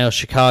standings right now is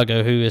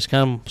Chicago, who is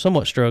kind of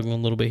somewhat struggling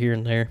a little bit here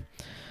and there.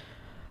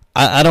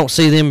 I don't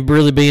see them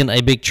really being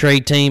a big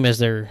trade team, as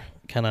they're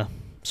kind of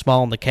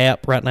small on the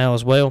cap right now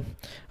as well.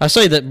 I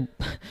say that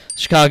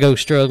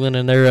Chicago's struggling,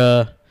 and they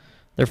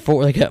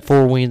got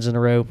 4 wins in a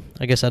row.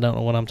 I guess I don't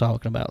know what I'm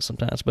talking about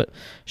sometimes. But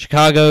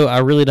Chicago, I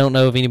really don't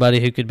know of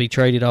anybody who could be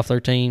traded off their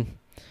team.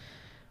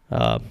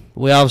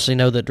 We obviously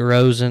know that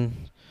DeRozan.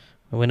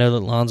 We know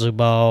that Lonzo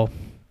Ball.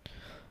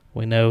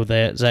 We know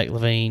that Zach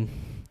LaVine,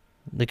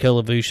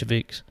 Nikola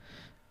Vucevic,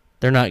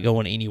 they're not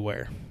going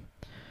anywhere.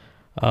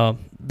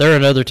 They're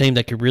another team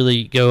that could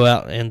really go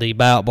out in the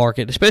buyout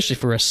market, especially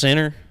for a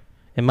center,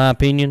 in my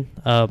opinion.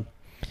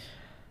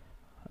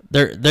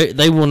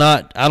 They will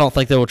not. I don't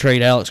think they will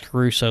trade Alex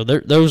Caruso.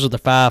 Those are the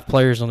 5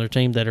 players on their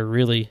team that are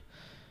really.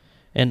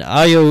 And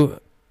Ayo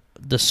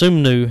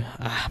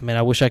Dosunmu, man,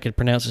 I wish I could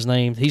pronounce his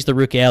name. He's the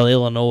rookie out of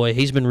Illinois.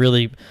 He's been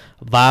really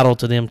vital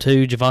to them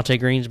too. Javonte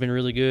Green's been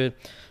really good.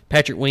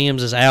 Patrick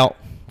Williams is out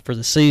for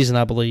the season,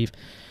 I believe.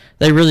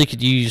 They really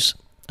could use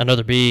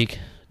another big.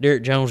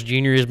 Derrick Jones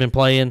Jr. has been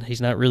playing.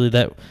 He's not really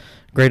that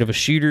great of a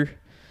shooter.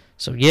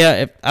 So,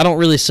 yeah, I don't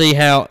really see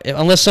how –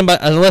 unless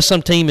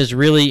some team is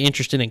really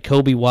interested in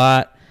Kobe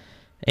White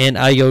and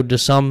Ayo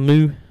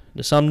Dosunmu,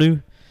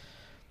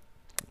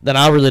 then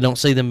I really don't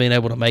see them being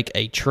able to make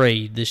a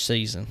trade this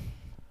season.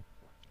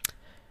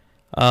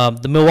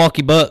 The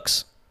Milwaukee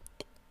Bucks,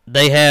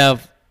 they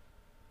have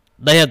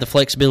the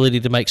flexibility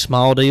to make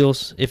small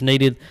deals if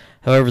needed.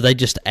 However, they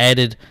just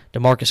added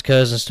DeMarcus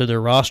Cousins to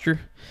their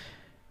roster,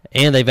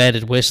 and they've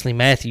added Wesley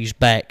Matthews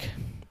back.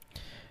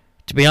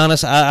 To be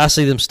honest, I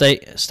see them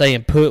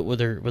staying put with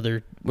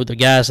the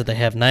guys that they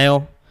have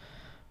now.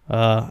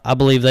 I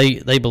believe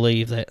they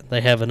believe that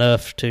they have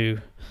enough to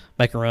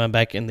make a run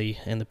back in the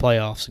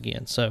playoffs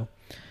again. So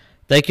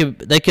they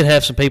could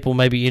have some people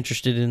maybe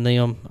interested in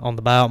them on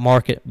the buyout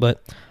market,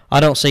 but I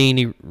don't see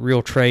any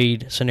real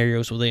trade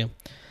scenarios with them.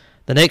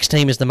 The next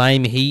team is the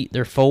Miami Heat.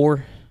 They're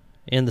 4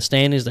 in the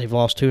standings. They've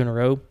lost 2 in a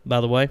row,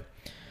 by the way.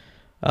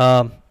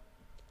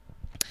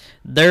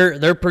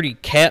 They're pretty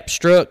cap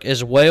struck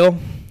as well.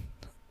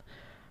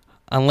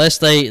 Unless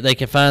they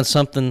can find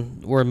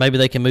something where maybe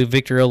they can move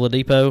Victor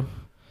Oladipo,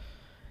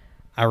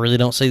 I really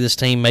don't see this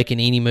team making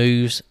any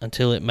moves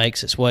until it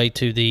makes its way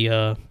to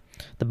the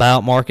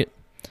buyout market.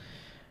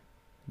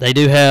 They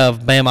do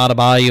have Bam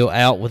Adebayo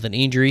out with an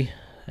injury,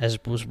 as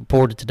was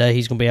reported today.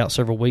 He's going to be out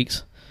several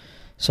weeks.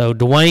 So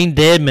Dwayne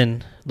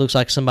Dedmon looks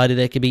like somebody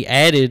that could be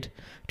added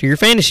to your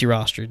fantasy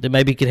roster that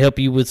maybe could help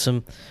you with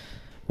some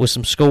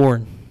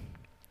scoring.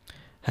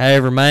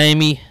 However,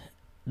 Miami,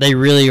 they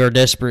really are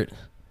desperate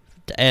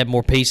to add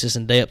more pieces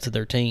and depth to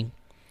their team.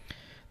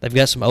 They've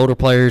got some older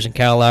players in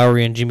Kyle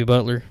Lowry and Jimmy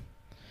Butler.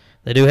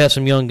 They do have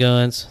some young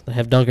guns. They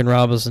have Duncan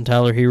Robinson,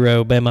 Tyler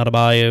Hero, Bam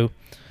Adebayo,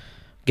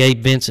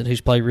 Gabe Vincent,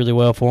 who's played really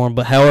well for them.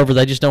 But, however,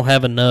 they just don't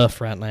have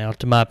enough right now,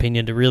 to my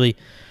opinion, to really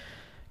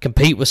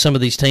compete with some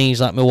of these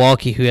teams like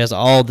Milwaukee, who has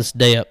all this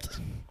depth.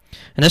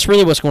 And that's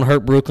really what's going to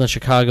hurt Brooklyn,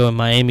 Chicago, and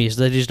Miami, is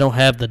they just don't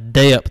have the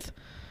depth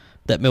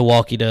that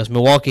Milwaukee does.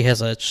 Milwaukee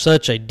has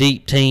such a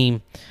deep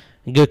team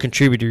and good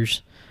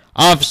contributors.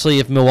 Obviously,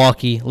 if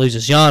Milwaukee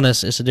loses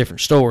Giannis, it's a different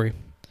story,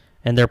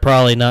 and they're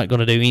probably not going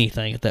to do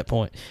anything at that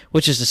point,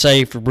 which is to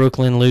say for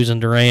Brooklyn losing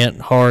Durant,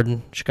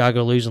 Harden,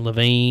 Chicago losing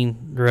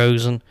LaVine,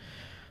 DeRozan,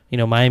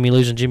 Miami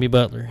losing Jimmy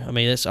Butler. I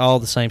mean, it's all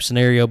the same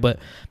scenario, but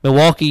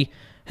Milwaukee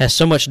has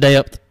so much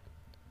depth.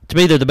 To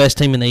me, they're the best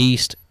team in the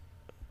East.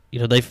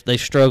 They've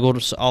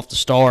struggled off the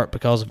start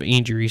because of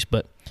injuries,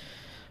 but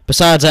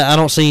besides that, I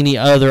don't see any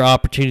other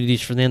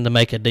opportunities for them to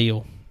make a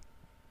deal.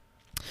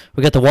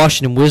 We got the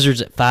Washington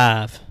Wizards at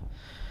 5.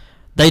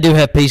 They do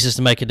have pieces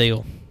to make a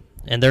deal,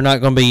 and they're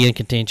not going to be in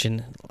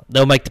contention.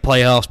 They'll make the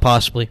playoffs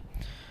possibly,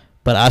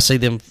 but I see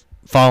them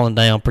falling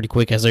down pretty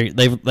quick as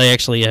they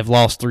actually have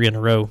lost 3 in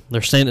a row.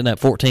 They're standing at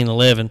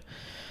 14-11.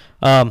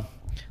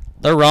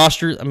 Their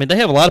roster, I mean, they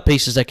have a lot of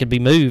pieces that could be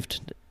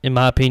moved, in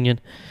my opinion.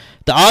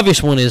 The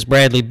obvious one is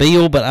Bradley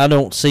Beal, but I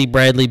don't see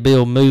Bradley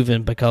Beal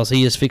moving because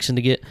he is fixing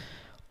to get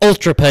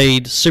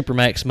ultra-paid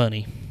Supermax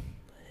money.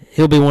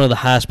 He'll be one of the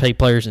highest-paid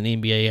players in the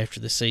NBA after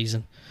this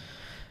season.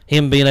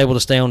 Him being able to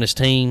stay on his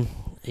team,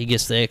 he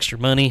gets the extra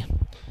money.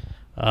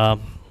 I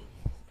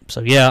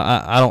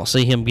don't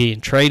see him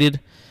getting traded.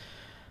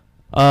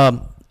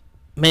 Man,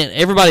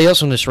 everybody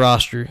else on this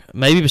roster,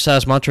 maybe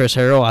besides Montrezl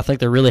Harrell, I think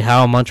they're really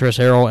high on Montrezl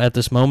Harrell at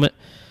this moment,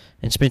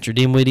 and Spencer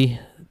Dinwiddie.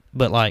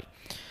 But,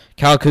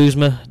 Kyle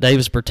Kuzma,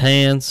 Davis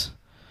Bertans,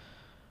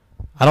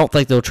 I don't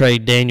think they'll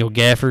trade Daniel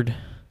Gafford.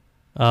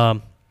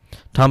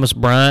 Thomas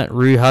Bryant,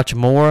 Rui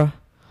Hachimura,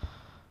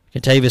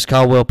 Kentavious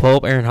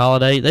Caldwell-Pope, Aaron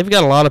Holiday. They've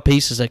got a lot of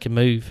pieces that can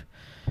move.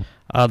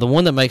 The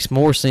one that makes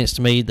more sense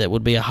to me that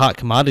would be a hot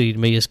commodity to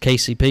me is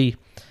KCP.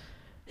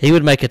 He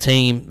would make a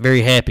team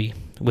very happy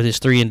with his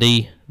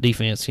 3-and-D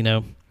defense,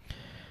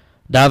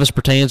 Davis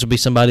Bertans would be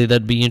somebody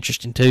that would be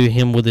interesting too.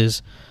 Him with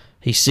he's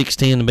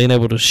 6'10", and being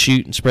able to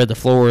shoot and spread the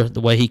floor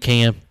the way he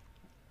can.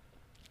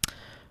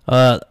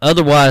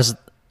 Otherwise,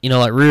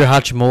 like Rui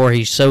Hachimura,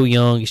 he's so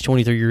young. He's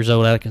 23 years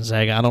old out of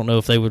Gonzaga. I don't know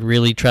if they would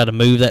really try to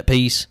move that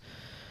piece.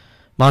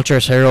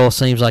 Montrezl Harrell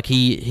seems like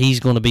he's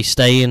going to be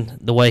staying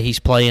the way he's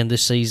playing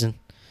this season.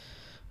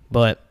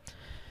 But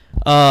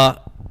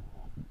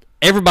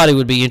everybody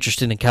would be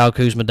interested in Kyle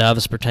Kuzma,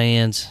 Davis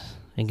Bertans,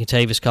 and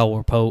Kentavious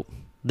Caldwell-Pope.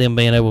 Them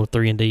being able to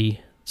 3-and-D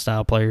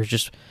style players,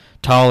 just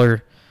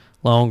taller,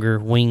 longer,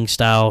 wing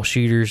style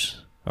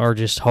shooters are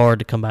just hard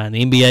to come by in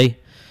the NBA.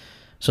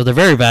 So they're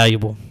very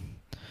valuable.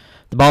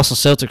 The Boston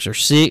Celtics are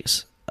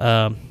 6.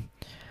 I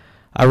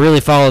really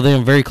follow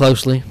them very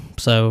closely.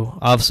 So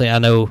obviously I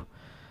know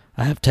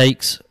I have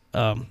takes.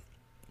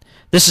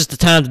 This is the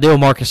time to deal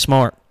Marcus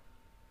Smart,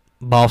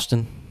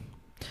 Boston.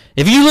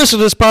 If you listen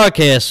to this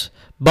podcast,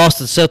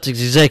 Boston Celtics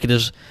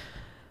executives,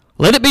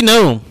 let it be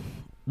known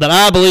that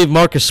I believe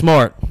Marcus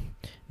Smart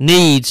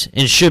needs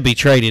and should be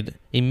traded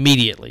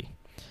immediately.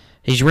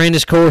 He's ran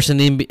his course on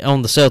the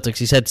Celtics.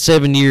 He's had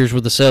 7 years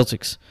with the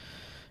Celtics.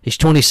 He's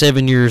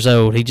 27 years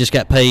old. He just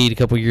got paid a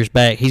couple years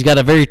back. He's got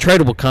a very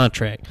tradable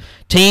contract.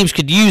 Teams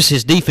could use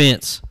his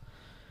defense.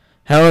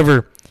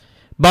 However,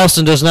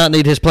 Boston does not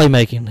need his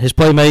playmaking. His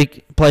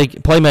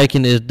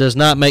playmaking does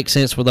not make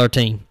sense with our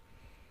team.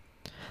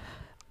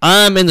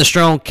 I'm in the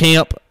strong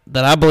camp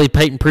that I believe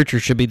Peyton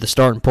Pritchard should be the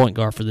starting point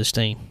guard for this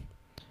team.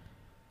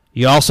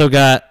 You also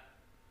got,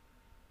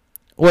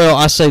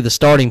 I say the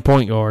starting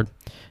point guard.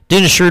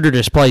 Dennis Schroeder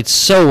has played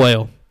so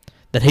well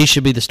that he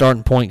should be the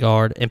starting point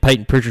guard, and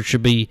Peyton Pritchard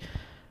should be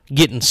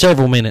getting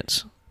several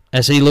minutes,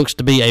 as he looks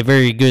to be a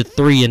very good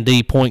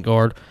 3-and-D point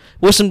guard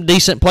with some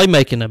decent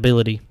playmaking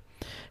ability.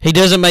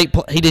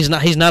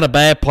 He's not a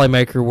bad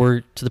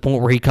playmaker to the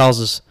point where he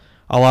causes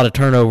a lot of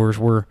turnovers.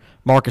 Where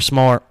Marcus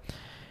Smart,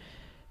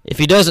 if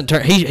he doesn't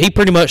turn, he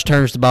pretty much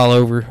turns the ball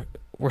over.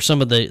 Where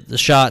some of the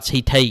shots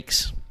he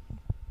takes,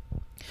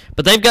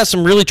 but they've got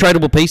some really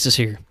tradable pieces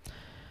here.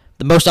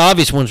 The most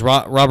obvious one's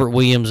Robert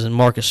Williams and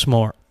Marcus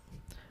Smart.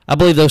 I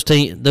believe those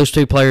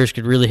two players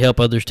could really help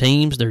other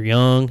teams. They're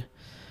young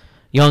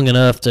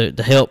enough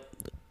to help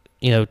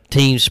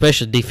teams,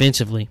 especially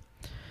defensively.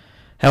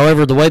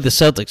 However, the way the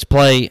Celtics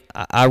play,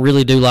 I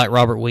really do like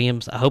Robert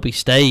Williams. I hope he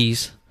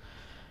stays.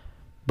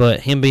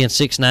 But him being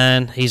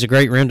 6'9", he's a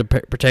great rim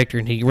protector,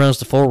 and he runs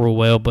the floor real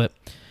well. But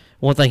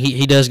one thing,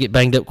 he does get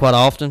banged up quite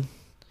often.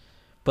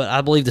 But I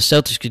believe the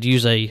Celtics could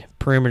use a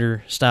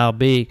perimeter-style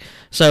big.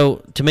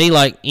 So, to me,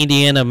 like,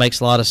 Indiana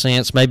makes a lot of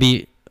sense.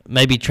 Maybe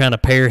trying to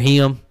pair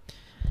him,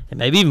 and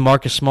maybe even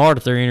Marcus Smart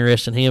if they're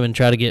interested in him, and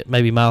try to get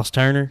maybe Miles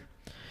Turner.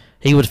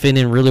 He would fit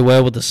in really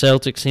well with the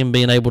Celtics, him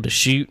being able to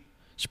shoot,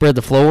 spread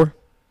the floor.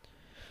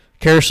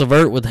 Karis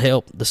LeVert would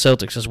help the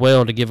Celtics as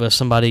well to give us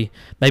somebody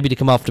maybe to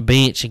come off the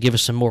bench and give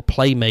us some more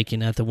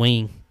playmaking at the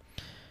wing.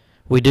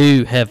 We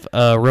do have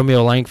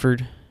Romeo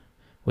Langford.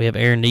 We have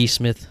Aaron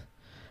Nesmith.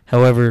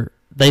 However,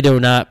 they do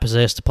not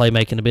possess the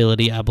playmaking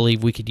ability I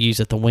believe we could use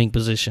at the wing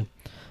position.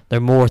 They're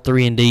more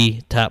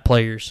 3-and-D type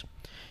players.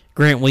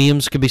 Grant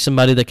Williams could be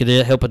somebody that could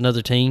help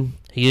another team.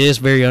 He is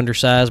very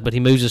undersized, but he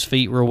moves his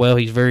feet real well.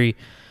 He's very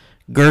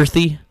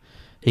girthy.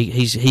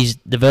 He's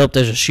developed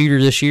as a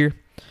shooter this year.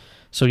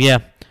 So, yeah.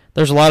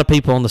 There's a lot of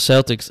people on the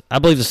Celtics. I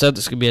believe the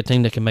Celtics could be a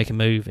team that can make a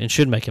move and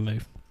should make a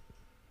move.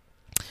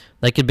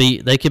 They could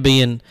be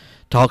in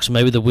talks with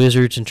maybe the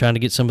Wizards and trying to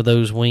get some of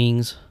those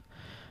wings.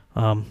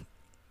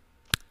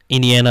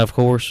 Indiana, of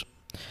course.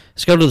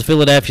 Let's go to the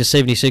Philadelphia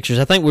 76ers.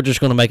 I think we're just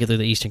going to make it through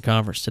the Eastern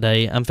Conference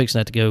today. I'm fixing to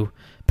have to go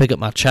pick up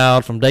my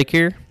child from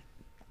daycare.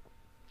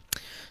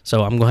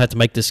 So I'm going to have to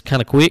make this kind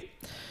of quick.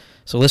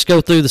 So let's go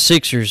through the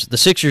Sixers. The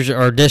Sixers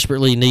are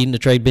desperately needing to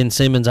trade Ben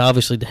Simmons,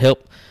 obviously, to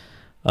help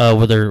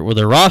with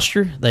their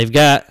roster. They've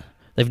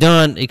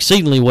done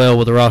exceedingly well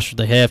with the roster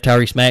they have.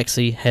 Tyrese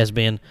Maxey has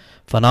been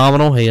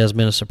phenomenal. He has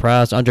been a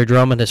surprise. Andre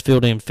Drummond has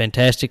filled in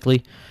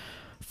fantastically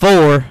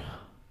for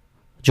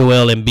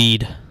Joel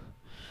Embiid,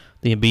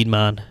 the Embiid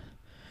mind.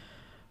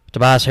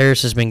 Tobias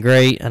Harris has been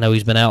great. I know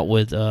he's been out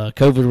with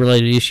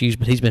COVID-related issues,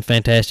 but he's been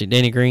fantastic.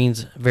 Danny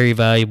Green's very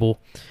valuable.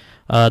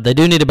 They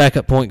do need a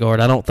backup point guard.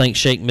 I don't think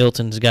Shake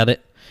Milton's got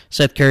it.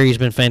 Seth Curry has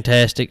been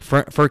fantastic.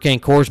 Furkan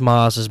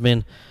Korkmaz has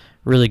been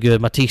really good.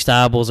 Matisse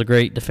Thybulle is a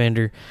great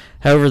defender.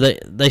 However,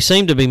 they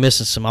seem to be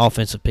missing some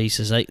offensive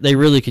pieces. They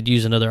really could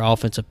use another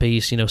offensive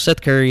piece.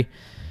 Seth Curry,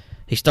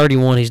 he's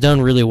 31. He's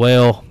done really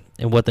well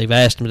in what they've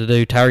asked him to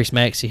do. Tyrese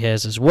Maxey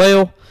has as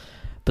well.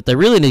 But they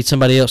really need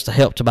somebody else to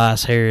help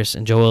Tobias Harris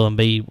and Joel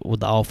Embiid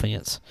with the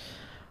offense.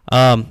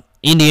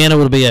 Indiana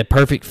would be a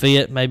perfect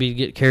fit, maybe to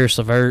get Karis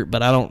LeVert,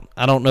 but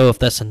I don't know if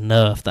that's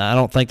enough. I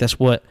don't think that's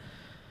what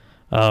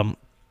Daryl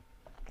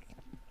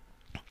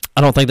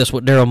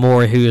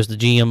Morey, who is the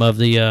GM of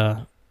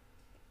the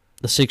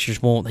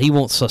Sixers, want. He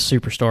wants a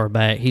superstar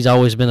back. He's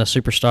always been a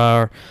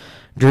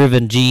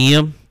superstar-driven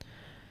GM.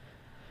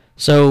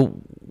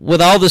 So, with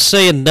all this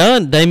said and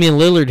done, Damian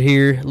Lillard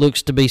here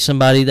looks to be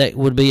somebody that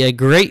would be a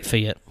great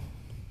fit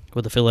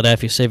with the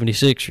Philadelphia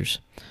 76ers.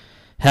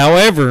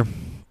 However,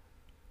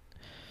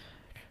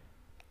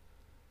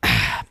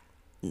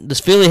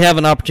 does Philly have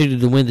an opportunity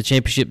to win the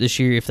championship this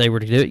year if they were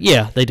to do it?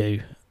 Yeah, they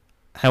do.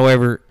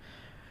 However,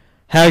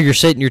 how you're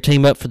setting your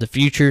team up for the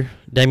future,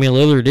 Damian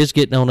Lillard is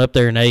getting on up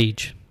there in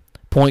age.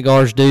 Point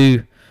guards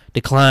do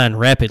decline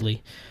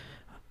rapidly.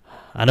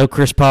 I know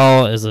Chris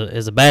Paul is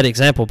a bad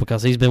example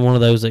because he's been one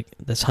of those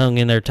that's hung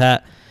in there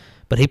tight,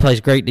 but he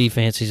plays great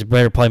defense. He's a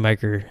better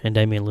playmaker than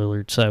Damian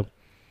Lillard. So,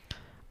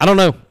 I don't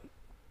know.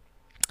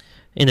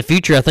 In the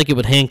future, I think it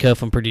would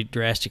handcuff him pretty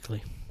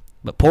drastically.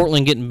 But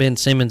Portland getting Ben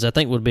Simmons, I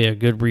think, would be a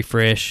good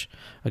refresh,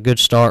 a good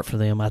start for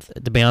them.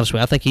 To be honest with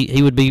you, I think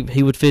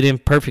he would fit in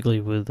perfectly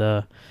with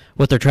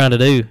what they're trying to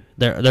do.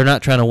 They're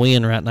not trying to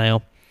win right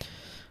now.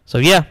 So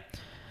yeah,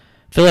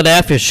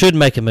 Philadelphia should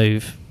make a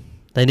move.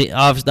 The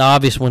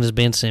obvious one is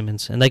Ben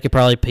Simmons, and they could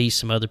probably piece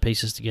some other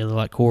pieces together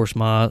like Cork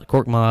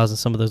Miles and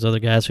some of those other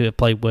guys who have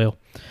played well.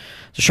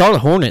 The Charlotte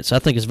Hornets, I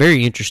think, is a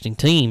very interesting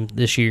team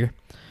this year.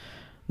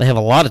 They have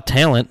a lot of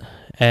talent,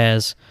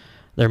 as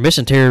they're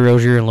missing Terry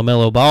Rozier and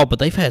LaMelo Ball, but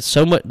they've had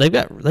so much.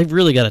 They've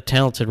really got a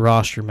talented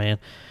roster, man.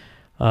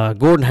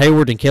 Gordon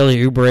Hayward and Kelly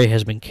Oubre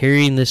has been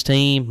carrying this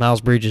team.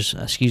 Miles Bridges,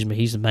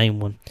 he's the main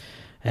one,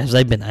 as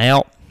they've been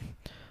out.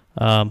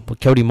 With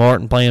Cody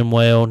Martin playing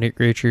well, Nick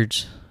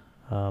Richards.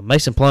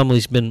 Mason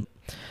Plumlee's been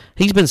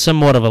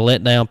somewhat of a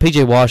letdown.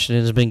 P.J.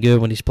 Washington has been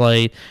good when he's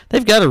played.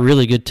 They've got a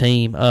really good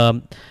team.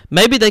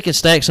 Maybe they can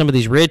stack some of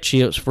these red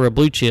chips for a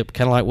blue chip,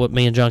 kind of like what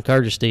me and John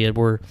Curtis did,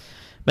 where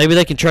maybe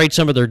they can trade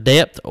some of their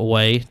depth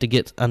away to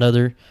get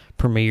another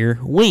premier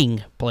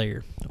wing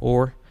player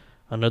or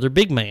another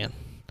big man.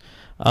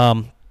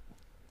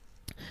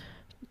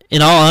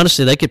 In all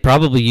honesty, they could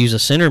probably use a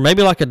center,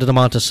 maybe like a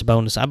Domantas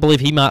Sabonis. I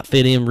believe he might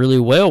fit in really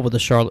well with the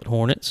Charlotte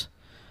Hornets.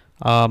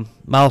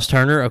 Miles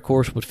Turner, of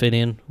course, would fit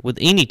in with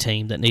any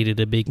team that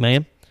needed a big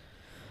man.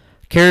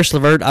 Karis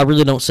LeVert, I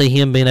really don't see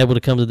him being able to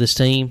come to this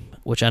team,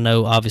 which I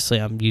know, obviously,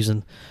 I'm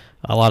using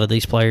a lot of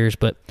these players.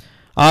 But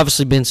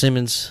obviously, Ben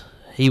Simmons,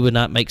 he would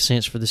not make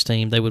sense for this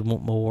team. They would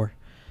want more.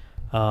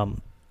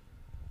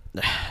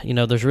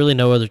 There's really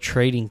no other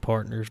trading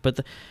partners. But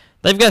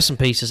they've got some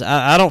pieces.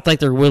 I don't think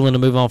they're willing to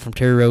move on from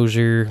Terry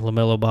Rozier,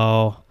 LaMelo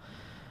Ball.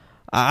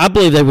 I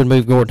believe they would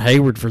move Gordon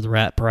Hayward for the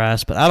right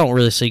price, but I don't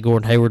really see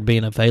Gordon Hayward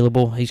being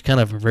available. He's kind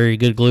of a very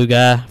good glue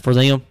guy for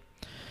them.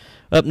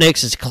 Up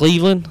next is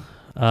Cleveland.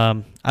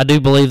 I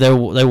do believe they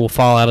will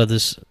fall out of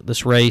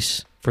this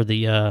race for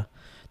the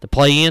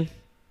play-in.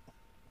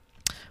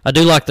 I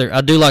do like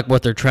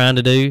what they're trying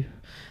to do.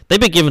 They've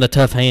been given a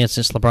tough hand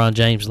since LeBron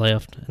James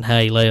left and how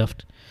he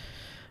left.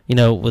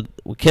 With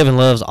Kevin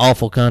Love's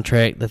awful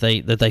contract that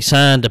they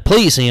signed to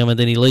please him, and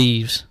then he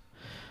leaves.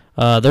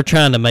 They're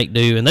trying to make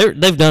do, and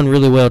they've done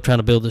really well trying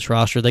to build this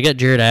roster. They got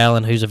Jared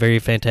Allen, who's a very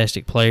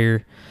fantastic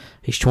player.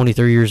 He's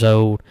 23 years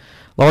old.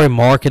 Lauri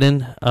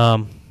Markkanen,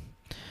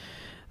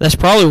 that's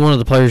probably one of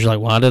the players you're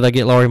like, why did I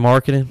get Lauri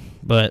Markkanen?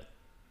 But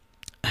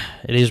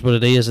it is what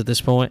it is at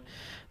this point.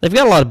 They've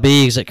got a lot of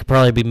bigs that could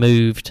probably be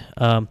moved.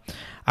 I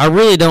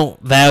really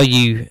don't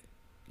value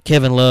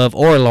Kevin Love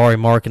or Lauri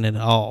Markkanen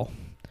at all.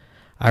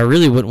 I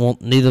really wouldn't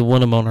want neither one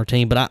of them on our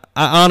team. But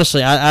I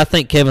honestly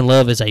think Kevin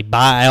Love is a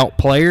buyout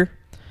player.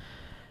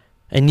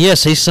 And,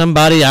 yes, he's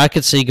somebody I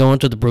could see going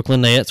to the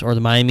Brooklyn Nets or the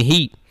Miami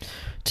Heat.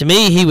 To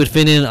me, he would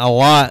fit in a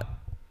lot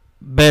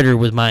better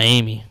with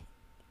Miami.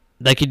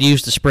 They could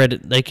use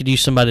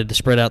somebody to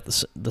spread out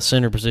the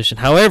center position.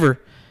 However,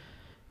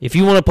 if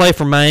you want to play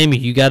for Miami,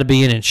 you got to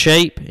be in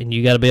shape, and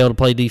you got to be able to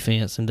play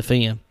defense and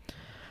defend.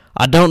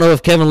 I don't know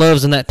if Kevin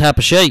Love's in that type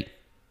of shape.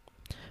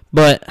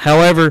 But,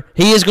 however,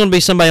 he is going to be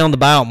somebody on the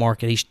buyout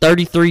market. He's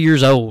 33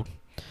 years old.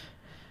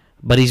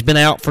 But he's been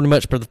out pretty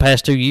much for the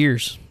past 2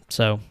 years.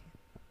 So,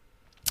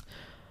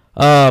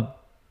 other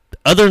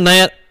than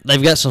that,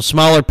 they've got some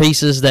smaller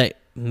pieces that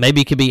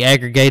maybe could be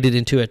aggregated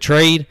into a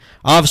trade.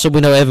 Obviously, we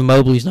know Evan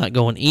Mobley's not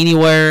going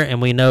anywhere,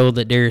 and we know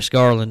that Darius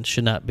Garland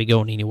should not be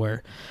going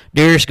anywhere.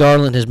 Darius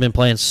Garland has been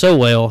playing so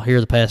well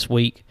here the past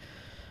week.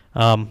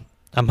 I'm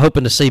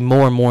hoping to see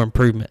more and more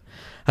improvement.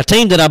 A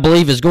team that I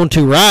believe is going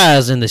to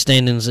rise in the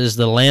standings is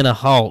the Atlanta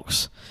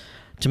Hawks.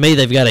 To me,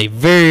 they've got a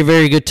very,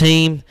 very good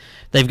team.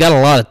 They've got a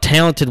lot of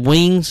talented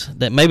wings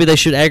that maybe they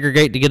should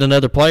aggregate to get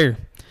another player.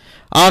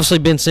 Obviously,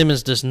 Ben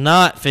Simmons does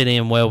not fit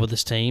in well with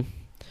this team.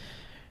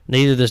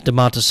 Neither does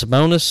Domantas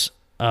Sabonis.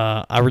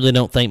 I really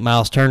don't think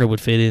Miles Turner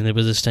would fit in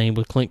with this team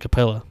with Clint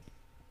Capella.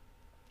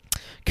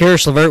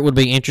 Karis LeVert would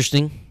be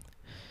interesting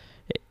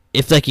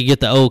if they could get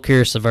the old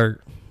Karis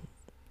LeVert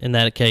in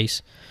that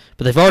case.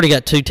 But they've already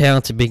got two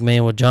talented big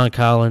men with John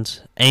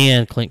Collins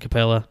and Clint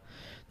Capella.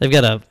 They've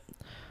got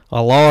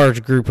a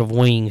large group of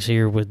wings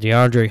here with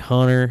DeAndre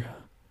Hunter,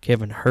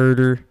 Kevin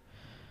Huerter,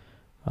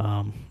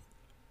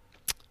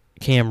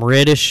 Cam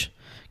Reddish.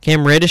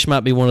 Cam Reddish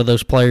might be one of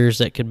those players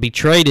that could be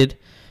traded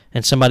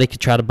and somebody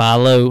could try to buy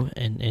low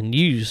and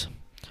use.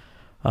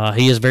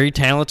 He is very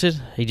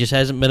talented. He just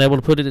hasn't been able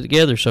to put it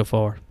together so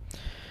far.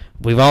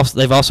 They've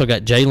also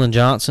got Jalen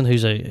Johnson,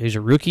 who's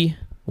a rookie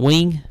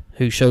wing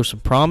who shows some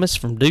promise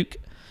from Duke.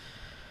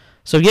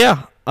 So,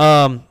 yeah.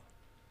 Of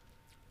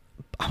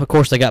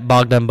course, they got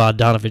Bogdan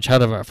Bogdanovic. How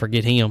did I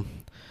forget him?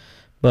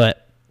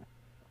 But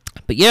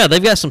yeah,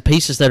 they've got some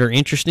pieces that are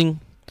interesting.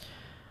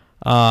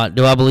 Do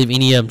I believe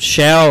any of them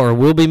shall or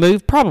will be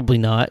moved? Probably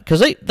not, because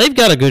they've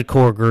got a good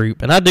core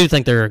group, and I do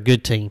think they're a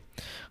good team.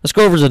 Let's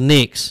go over to the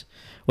Knicks.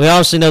 We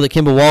obviously know that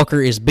Kemba Walker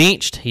is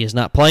benched. He is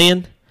not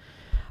playing.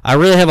 I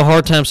really have a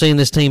hard time seeing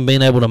this team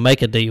being able to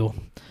make a deal.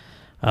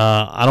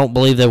 I don't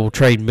believe they will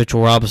trade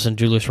Mitchell Robinson,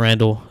 Julius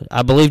Randle.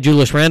 I believe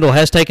Julius Randle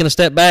has taken a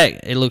step back,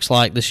 it looks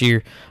like, this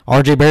year.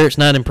 R.J. Barrett's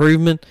not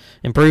improving,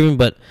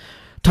 but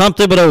Tom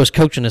Thibodeau is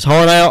coaching his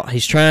heart out.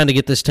 He's trying to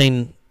get this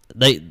team.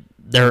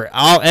 They're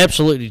all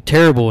absolutely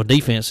terrible in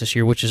defense this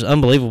year, which is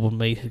unbelievable to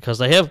me because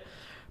they have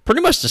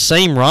pretty much the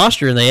same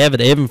roster, and they have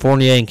Evan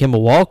Fournier and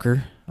Kemba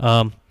Walker.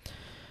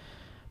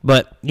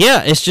 But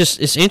yeah,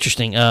 it's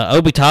interesting.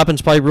 Obi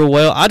Toppin's played real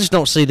well. I just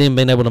don't see them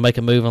being able to make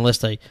a move unless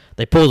they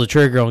pull the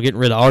trigger on getting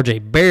rid of R.J.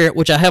 Barrett,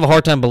 which I have a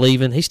hard time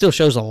believing. He still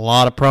shows a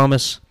lot of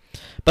promise,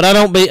 but I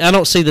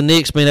don't see the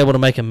Knicks being able to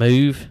make a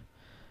move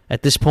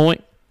at this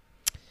point.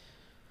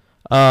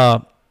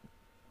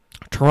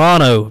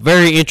 Toronto,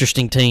 very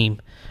interesting team.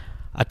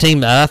 A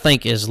team that I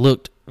think has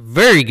looked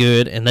very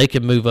good, and they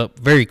could move up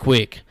very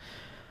quick.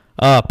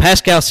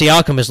 Pascal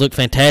Siakam has looked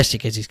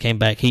fantastic as he's came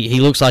back. He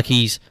looks like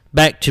he's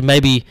back to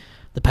maybe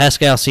the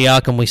Pascal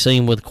Siakam we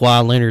seen with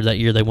Kawhi Leonard that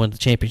year they won the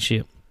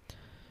championship.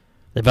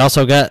 They've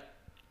also got,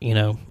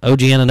 OG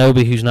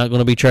Anunoby, who's not going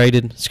to be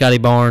traded, Scotty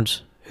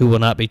Barnes, who will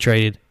not be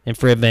traded, and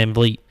Fred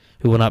VanVleet,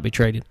 who will not be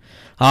traded.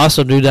 I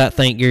also do not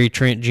think Gary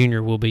Trent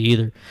Jr. will be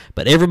either.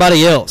 But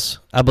everybody else,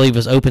 I believe,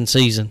 is open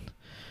season.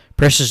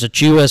 Precious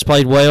Achiuwa has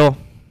played well.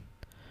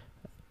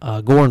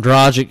 Goran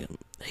Dragic,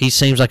 he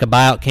seems like a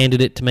buyout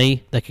candidate to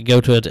me that could go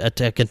to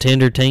a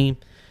contender team.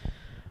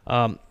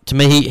 To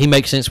me, he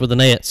makes sense with the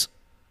Nets.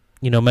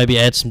 Maybe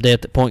add some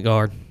depth at point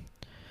guard.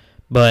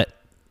 But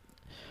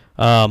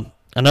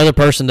another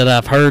person that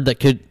I've heard that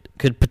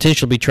could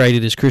potentially be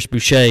traded is Chris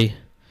Boucher,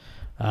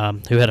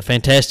 who had a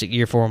fantastic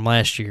year for him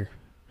last year.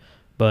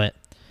 But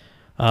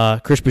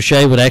Chris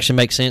Boucher would actually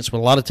make sense with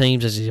a lot of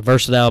teams as he's a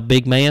versatile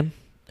big man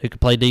who can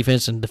play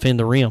defense and defend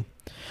the rim.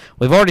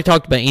 We've already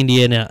talked about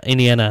Indiana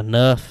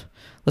enough.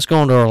 Let's go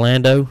on to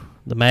Orlando,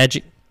 the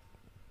Magic.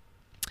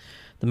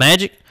 The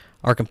Magic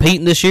are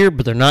competing this year,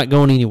 but they're not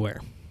going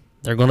anywhere.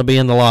 They're going to be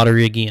in the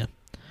lottery again.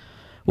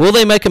 Will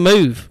they make a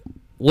move?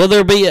 Will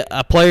there be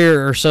a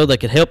player or so that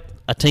could help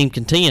a team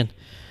contend?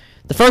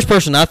 The first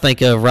person I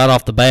think of right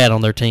off the bat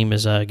on their team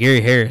is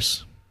Gary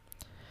Harris.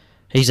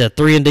 He's a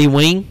 3-and-D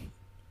wing.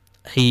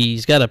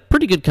 He's got a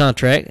pretty good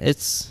contract.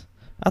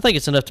 I think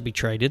it's enough to be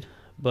traded,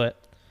 but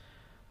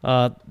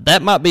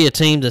that might be a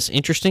team that's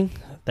interesting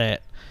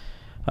that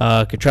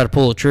could try to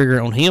pull the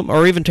trigger on him,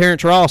 or even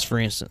Terrence Ross, for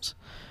instance.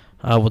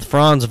 With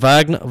Franz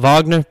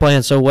Wagner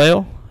playing so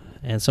well,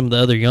 and some of the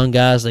other young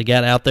guys they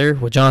got out there,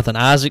 with Jonathan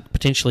Isaac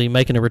potentially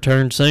making a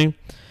return soon,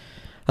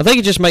 I think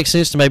it just makes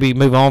sense to maybe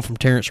move on from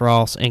Terrence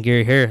Ross and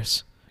Gary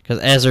Harris, because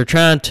as they're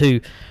trying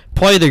to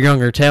play their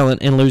younger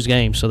talent and lose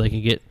games so they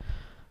can get,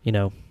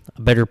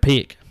 a better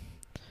pick.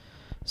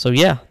 So,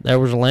 yeah, that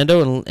was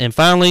Orlando. And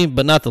finally,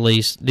 but not the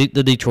least, the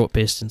Detroit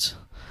Pistons.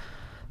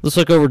 Let's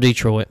look over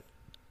Detroit.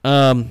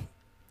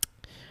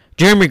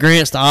 Jeremy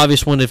Grant's the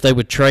obvious one if they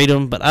would trade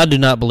him, but I do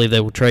not believe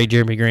they will trade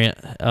Jeremy Grant.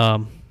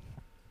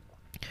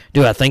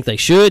 Do I think they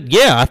should?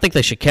 Yeah, I think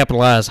they should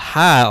capitalize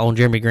high on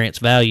Jeremy Grant's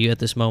value at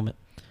this moment.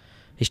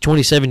 He's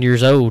 27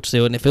 years old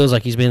still, and it feels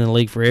like he's been in the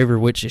league forever,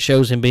 which it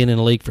shows him being in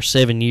the league for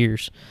 7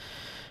 years.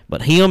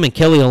 But him and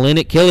Kelly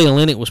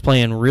Olynyk was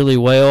playing really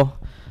well.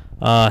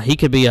 He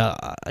could be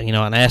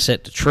an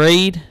asset to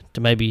trade,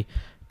 to maybe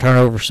turn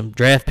over some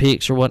draft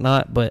picks or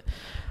whatnot. But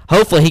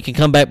hopefully he can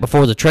come back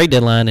before the trade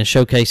deadline and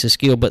showcase his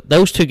skill. But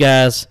those two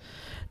guys,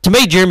 to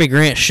me, Jeremy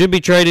Grant should be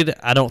traded.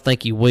 I don't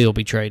think he will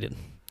be traded.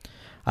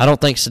 I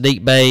don't think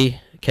Sadiq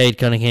Bey, Cade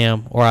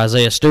Cunningham, or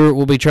Isaiah Stewart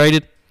will be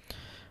traded.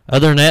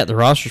 Other than that, the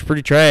roster's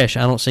pretty trash.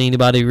 I don't see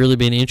anybody really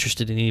being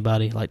interested in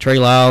anybody. Like Trey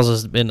Lyles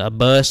has been a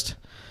bust.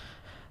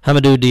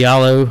 Hamidou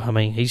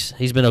Diallo,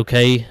 he's been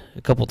okay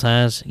a couple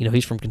times.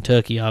 He's from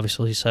Kentucky,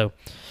 obviously. So,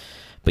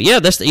 but yeah,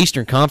 that's the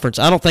Eastern Conference.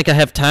 I don't think I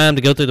have time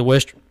to go through the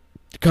Western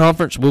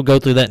Conference. We'll go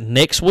through that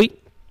next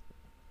week.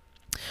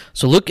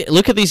 So look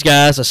at these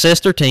guys, assess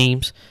their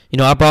teams.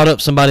 I brought up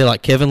somebody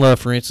like Kevin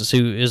Love, for instance,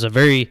 who is a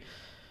very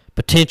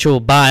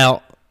potential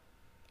buyout.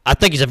 I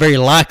think he's a very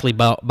likely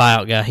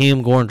buyout guy.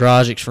 Him, Goran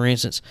Dragic, for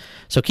instance.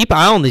 So keep an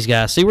eye on these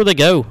guys. See where they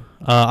go.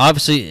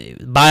 Obviously,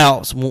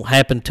 buyouts won't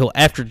happen until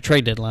after the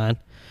trade deadline,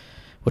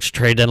 which the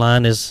trade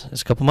deadline is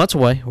a couple months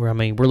away.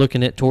 We're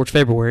looking at towards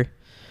February.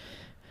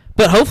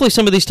 But hopefully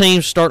some of these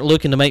teams start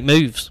looking to make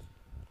moves,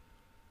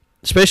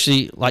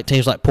 especially like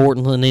teams like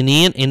Portland and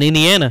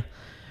Indiana.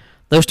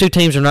 Those two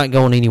teams are not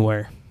going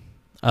anywhere,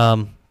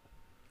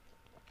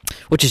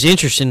 which is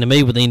interesting to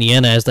me with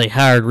Indiana as they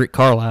hired Rick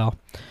Carlisle.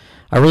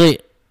 I really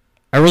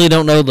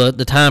don't know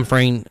the time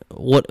frame,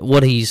 what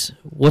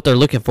they're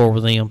looking for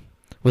with him.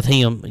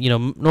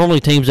 Normally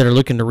teams that are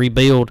looking to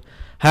rebuild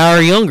hire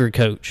a younger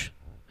coach,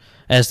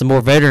 as the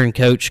more veteran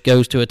coach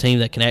goes to a team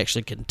that can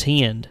actually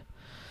contend.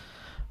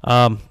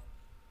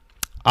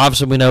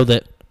 Obviously, we know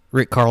that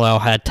Rick Carlisle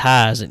had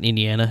ties in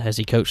Indiana as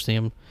he coached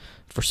them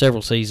for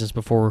several seasons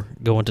before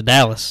going to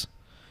Dallas.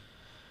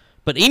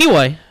 But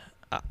anyway,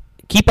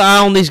 keep an eye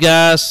on these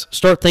guys.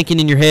 Start thinking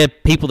in your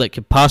head people that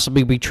could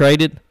possibly be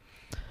traded.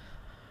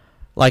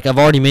 Like I've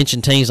already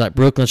mentioned, teams like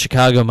Brooklyn,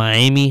 Chicago,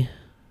 Miami,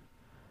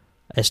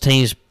 as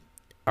teams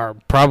are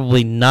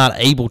probably not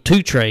able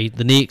to trade.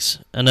 The Knicks,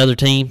 another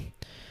team,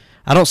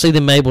 I don't see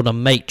them able to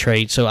make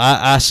trades, so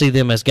I see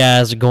them as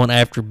guys that are going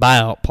after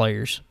buyout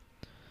players.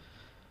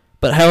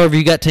 But however,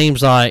 you got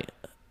teams like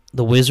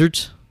the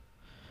Wizards.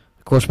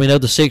 Of course, we know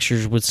the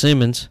Sixers with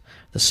Simmons.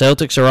 The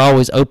Celtics are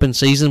always open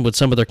season with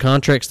some of their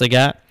contracts they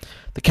got.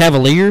 The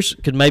Cavaliers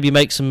could maybe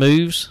make some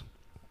moves.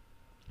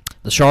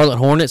 The Charlotte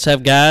Hornets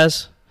have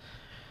guys.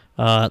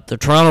 The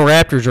Toronto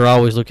Raptors are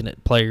always looking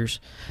at players.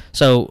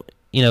 So,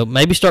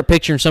 maybe start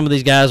picturing some of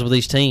these guys with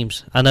these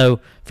teams. I know,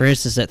 for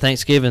instance, at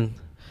Thanksgiving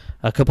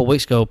a couple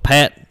weeks ago,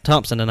 Pat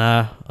Thompson and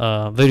I,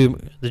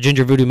 the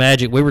Ginger Voodoo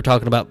Magic, we were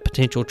talking about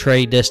potential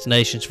trade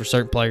destinations for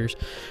certain players.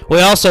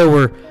 We also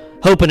were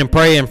hoping and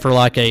praying for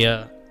like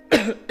a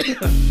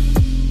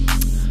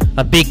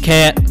Big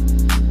Cat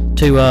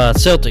to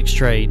Celtics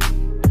trade,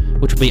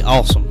 which would be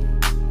awesome.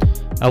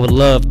 I would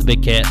love the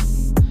Big Cat,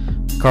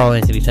 Karl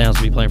Anthony Towns,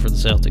 to be playing for the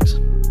Celtics.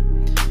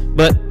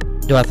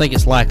 But do I think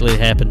it's likely to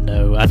happen?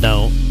 No, I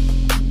don't.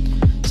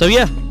 So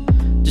yeah,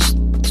 just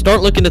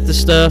start looking at this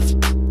stuff.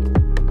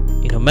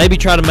 Maybe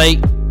try to make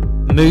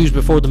moves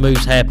before the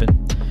moves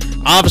happen.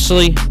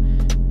 Obviously,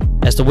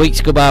 as the weeks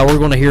go by, we're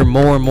going to hear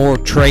more and more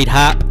trade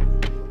hype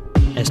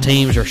as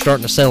teams are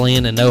starting to settle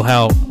in and know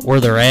where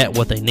they're at,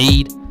 what they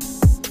need.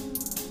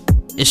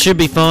 It should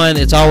be fun.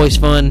 It's always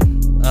fun.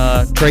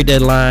 Trade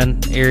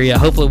deadline area.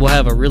 Hopefully, we'll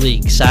have a really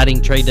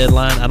exciting trade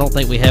deadline. I don't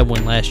think we had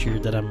one last year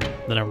that I'm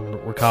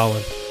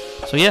recalling.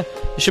 So yeah,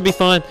 it should be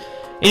fun.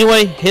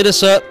 Anyway, hit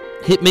us up.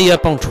 Hit me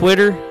up on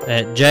Twitter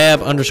at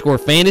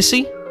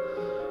 @jab_fantasy.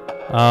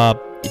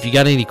 If you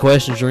got any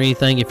questions or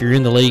anything, if you're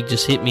in the league,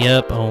 just hit me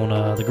up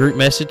on the group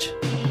message.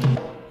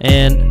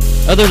 And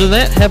other than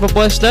that, have a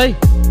blessed day.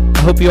 I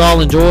hope you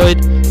all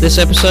enjoyed this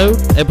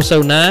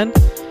episode 9.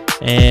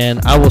 And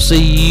I will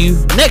see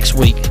you next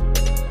week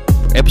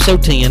for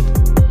episode 10,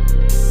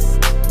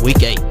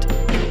 week 8.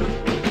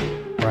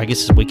 Or I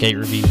guess it's week 8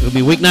 review. It'll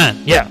be week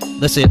 9. Yeah,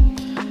 that's it.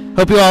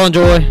 Hope you all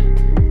enjoy.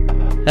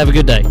 Have a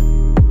good day.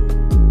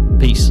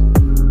 Peace.